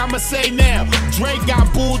fuck I'ma say now. Drake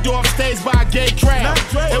got booed off stage by a gay crowd.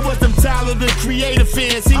 It was them Tyler the Creator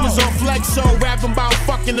fans. He was on Flex Show rapping about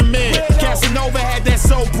fucking the man. Casanova had that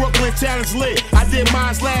soul Brooklyn challenge lit. I did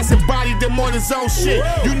mine's last and bodied them on his own shit.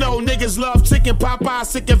 You know niggas love chicken Popeye,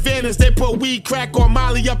 sick advantage. They put weed crack on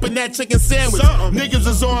Molly up in that chicken sandwich. Niggas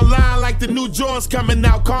is online like the new Jones coming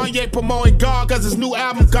out. Kanye promoting God cause his new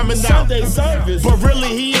album coming out. But really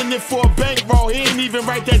he in it for a bankroll. He ain't even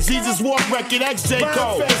write that Jesus Walk record, XJ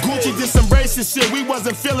Cole. Gucci did some racist shit, we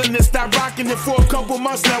wasn't feeling it. Stopped rocking it for a couple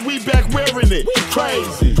months, now we back wearing it.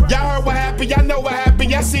 Crazy. Y'all heard what happened, y'all know what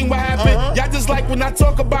happened, y'all seen what happened. Y'all just like when I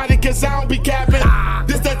talk about it cause I don't be capping.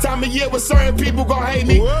 This that time of year where certain people gon' hate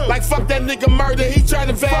me. Like fuck that nigga murder, he tried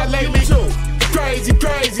to violate me. Crazy,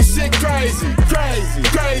 crazy, shit crazy. Crazy,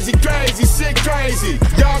 crazy, crazy, shit crazy.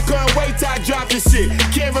 Y'all couldn't wait till I drop this shit.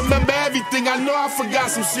 Can't remember everything, I know I forgot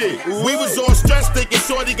some shit. We was all stressed thinking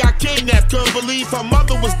Shorty got kidnapped. Couldn't believe her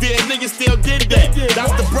mother was dead, niggas still did that.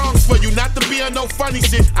 That's the Bronx for you, not to be on no funny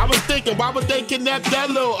shit. I was thinking, why would they kidnap that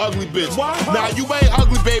little ugly bitch? Nah, you ain't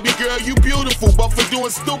ugly, baby girl, you beautiful. But for doing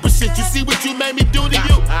stupid shit, you see what you made me do to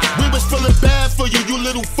you? We was feeling bad for you, you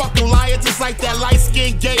little fucking liar. Just like that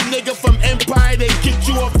light-skinned gay nigga from Empire. They kicked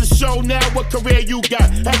you off the show show now what career you got.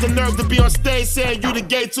 Had the nerve to be on stage saying you the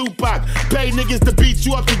gay Tupac. Pay niggas to beat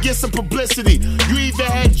you up to get some publicity. You even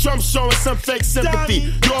had Trump showing some fake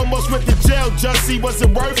sympathy. You almost went to jail, just see, was it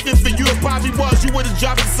worth it for you? It probably was, you would've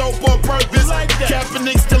dropped the soap on purpose. Like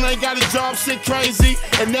Kaepernick still ain't got a job, shit crazy.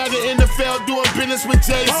 And now the NFL doing business with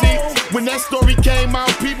Jay-Z. When that story came out,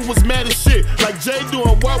 people was mad as shit. Like Jay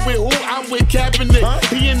doing what with who? I'm with Kaepernick.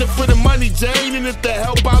 He in it for the money, Jay ain't in it to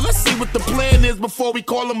help out. Let's see what the plan is before we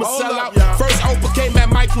call him a sellout. First Oprah came at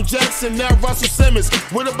Michael Jackson, now Russell Simmons.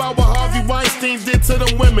 What about what Harvey Weinstein did to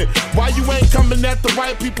them women? Why you ain't coming at the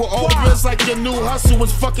white people over? It's like your new hustle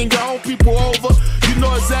was fucking your own people over. You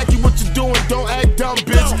know exactly what you're doing, don't act dumb,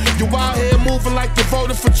 bitch. You out here moving like you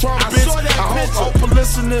voted for Trump, bitch. I hope Oprah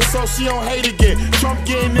listening so she don't hate again. Trump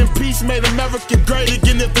getting impeached made America great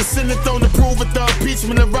again. If the Senate don't approve it, the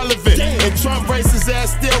impeachment irrelevant. And Trump racist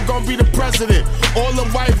ass still gonna be the president. All them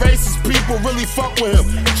white racist people really fuck with him.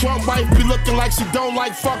 Trump wife be looking like she don't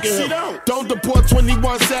like fucking him. Don't deport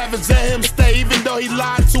 21 Savage, let him stay, even though he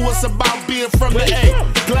lied to us about being from the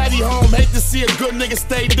A. Glad he home, hate to see a good nigga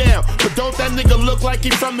stay down. But don't that nigga look like he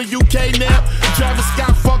from the UK now? Travis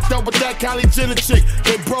Scott fucked up with that Kylie Jenner chick.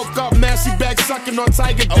 They broke up, now she back sucking on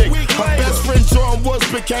Tiger Dick. Her best friend Jordan Woods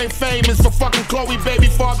became famous for fucking Chloe baby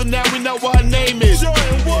father, now we know what her name is.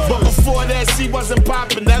 But before that she wasn't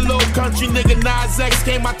popping. That little country nigga Nas X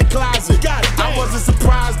came out the closet. I wasn't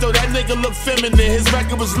surprised though, that nigga looked feminine. His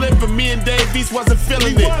record was lit, but me and Dave East wasn't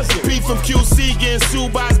feeling it. P from QC getting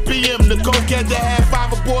sued by his BM. The coke had to have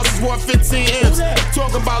 5 abortions, 115 M's.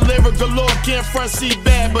 Talking about lyric galore, can't front she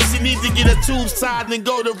bad, but she need to get her tubes tied and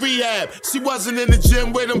go to rehab. She wasn't in the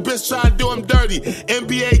gym with him, bitch trying to do him dirty.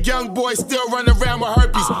 NBA young boy still running around with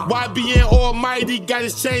herpes. YBN Almighty got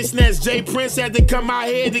his chain snatched. Jay Prince had to come out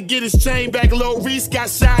here to get his chain back. Lil Reese got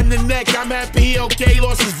shot in the neck. I'm happy he okay,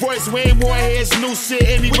 lost his voice. We ain't wanna hear his new shit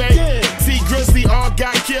anyway. T Grizzly all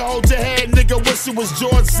got killed, hold your head, nigga. Wish it was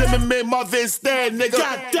George Zimmerman, mother instead, nigga.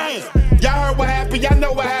 God damn. Y'all heard what happened, y'all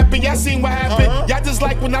know what happened, y'all seen what happened. Y'all just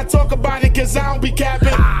like when I talk about it, cause I don't be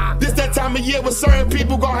capping. This that time of year when certain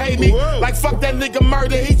people gon' hate me. Like fuck that nigga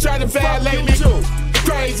murder, he tried to violate me.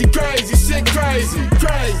 Crazy, crazy, shit crazy.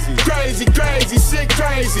 Crazy, crazy, crazy, shit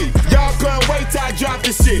crazy. Y'all couldn't wait till I drop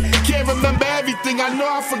this shit. Can't remember everything, I know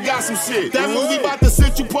I forgot some shit. That movie about the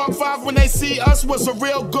Central Park 5 when they see us was a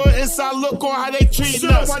real good inside look on how they treating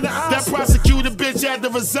us. That prosecutor bitch had to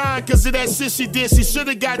resign cause of that shit she did. She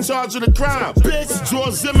should've got charged with a crime. Bitch,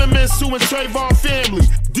 George Zimmerman suing Trayvon family.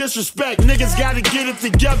 Disrespect, niggas gotta get it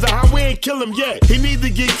together. How we ain't kill him yet? He need to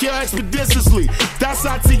get killed expeditiously. That's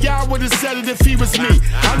how T.I. would've said it if he was me.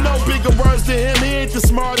 I know bigger words than him, he ain't the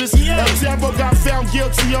smartest. El Chapo got found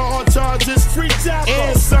guilty on all charges. And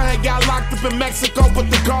his son had got locked up in Mexico, but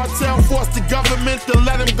the cartel forced the government to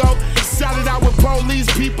let him go. Shouted out with police,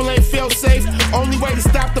 people ain't feel safe. Only way to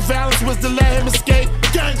stop the violence was to let him escape.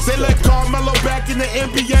 They let Carmelo back in the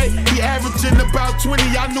NBA. He averaging about 20,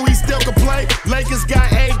 I knew he still could play. Lakers got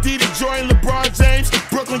AD, Jordan, LeBron James.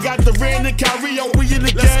 Brooklyn got Durant and Kyrie, we in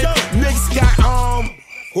the game. Knicks got,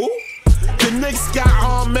 who? The Knicks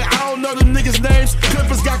got, man, I don't know the niggas' names.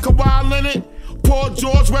 Clippers got Kawhi Leonard, Paul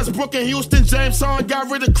George, Westbrook, and Houston. James Harden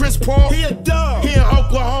got rid of Chris Paul. He a dog. He in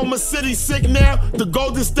Oklahoma City sick now. The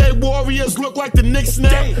Golden State Warriors look like the Knicks now.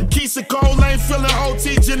 Keisha Cole ain't feeling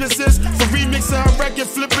OT Genesis for remixing her record,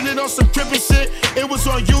 flipping it on some crippin' shit. It was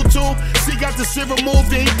on YouTube. She got the shit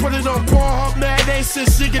removed and he put it on Pornhub. Man, ain't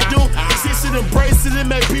shit she could do. She should embrace it and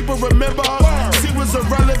make people remember her. She was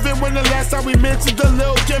irrelevant when the last time we mentioned the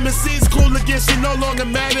Lil Kim, and she's cool again. She no longer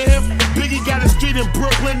mad at him. Biggie got a street in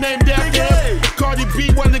Brooklyn named after him. Cardi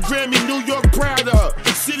B won the Grammy, New York proud of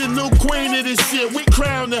her. She the new queen of this shit, we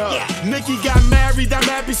crowned her. Nicki got married, I'm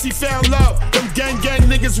happy she found love. Them gang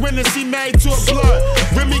niggas winning, she married to a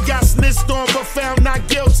blood. Remy got snitched on but found not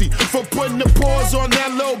guilty for putting the paws on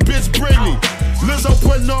that little bitch Britney. Lizzo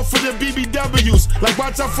putting on for the BBWs. Like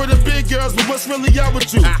watch out for the big girls, but what's really up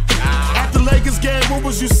with you? At the Lakers game, what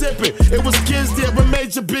was you sipping? It was kids there, but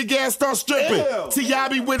made your big ass start stripping.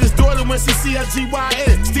 T.I.B. with his daughter when she see her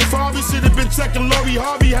GYN. Steve Harvey should have been checking Lori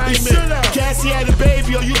Harvey Hyman. Cassie had a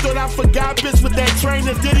baby, oh you thought I forgot, bitch, with that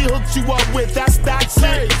trainer Diddy hooked you up with, that's that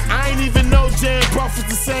shit. I ain't even know Jay and Buff was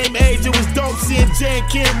the same age. It was dope seeing Jay and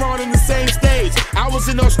Cameron on the same stage. I was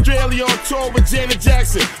in Australia on tour with Janet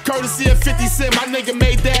Jackson. Courtesy of 50 Cent, my nigga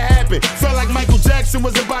made that happen. Felt like Michael Jackson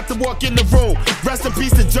was about to walk in the room. Rest in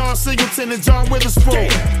peace to John Singleton and John Witherspoon.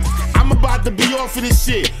 I'm about to be off of this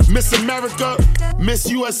shit. Miss America, Miss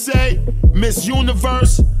USA, Miss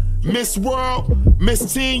Universe, Miss World,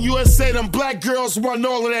 Miss Teen USA, them black girls won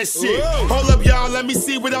all of that shit. Whoa. Hold up, y'all, let me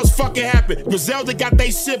see what else fucking happened. Griselda got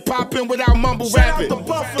they shit poppin' without mumble rapping.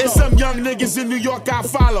 There's some young niggas in New York I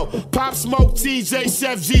follow. Pop Smoke, TJ,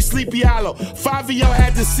 Chef G, Sleepy Hollow. 5 of y'all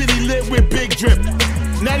had the city lit with Big Drip.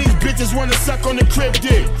 Now these bitches wanna suck on the crib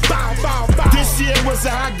dick. Bow, bow, bow. This year was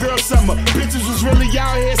a hot girl summer. Bitches was really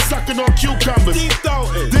out here sucking on cucumbers.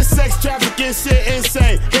 This sex trafficking shit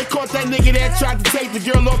insane. They caught that nigga that tried to take the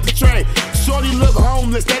girl off the train. Shorty look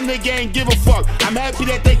homeless, that nigga ain't give a fuck. I'm happy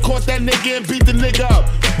that they caught that nigga and beat the nigga up.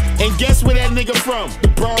 And guess where that nigga from? The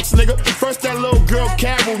Bronx, nigga. First that little girl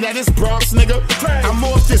Carol, now this Bronx, nigga. I'm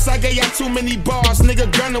off this, I gave y'all too many bars, nigga.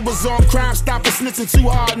 Gunner was on Crime Stopper, snitching too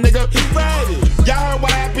hard, nigga. Y'all heard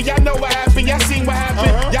what happened, y'all know what happened, y'all seen what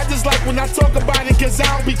happened. Y'all just like when I talk about it, cause I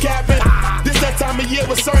don't be capping. This that time of year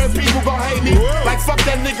where certain people gon' hate me. Like fuck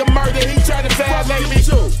that nigga murder, he tried to violate me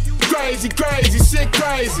too. Crazy, crazy, shit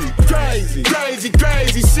crazy. Crazy, crazy,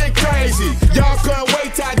 crazy, shit crazy. Y'all couldn't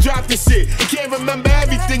wait till I dropped this shit. Can't remember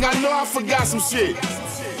everything, I know I forgot some shit.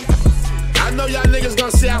 I know y'all niggas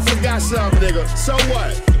gonna say I forgot something, nigga. So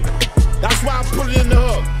what? That's why I put it in the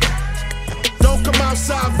hook. Don't Come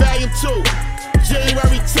Outside Volume 2,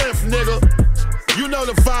 January 10th, nigga. You know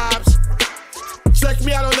the vibes. Check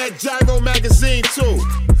me out on that Gyro magazine too.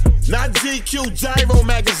 Not GQ, Gyro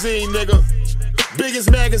magazine, nigga.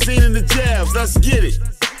 Biggest magazine in the jams, let's get it.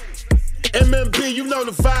 MMB, you know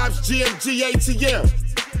the vibes, GMG, ATM.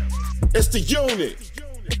 It's the unit.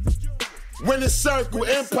 Winning Circle,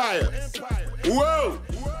 Empire. Whoa.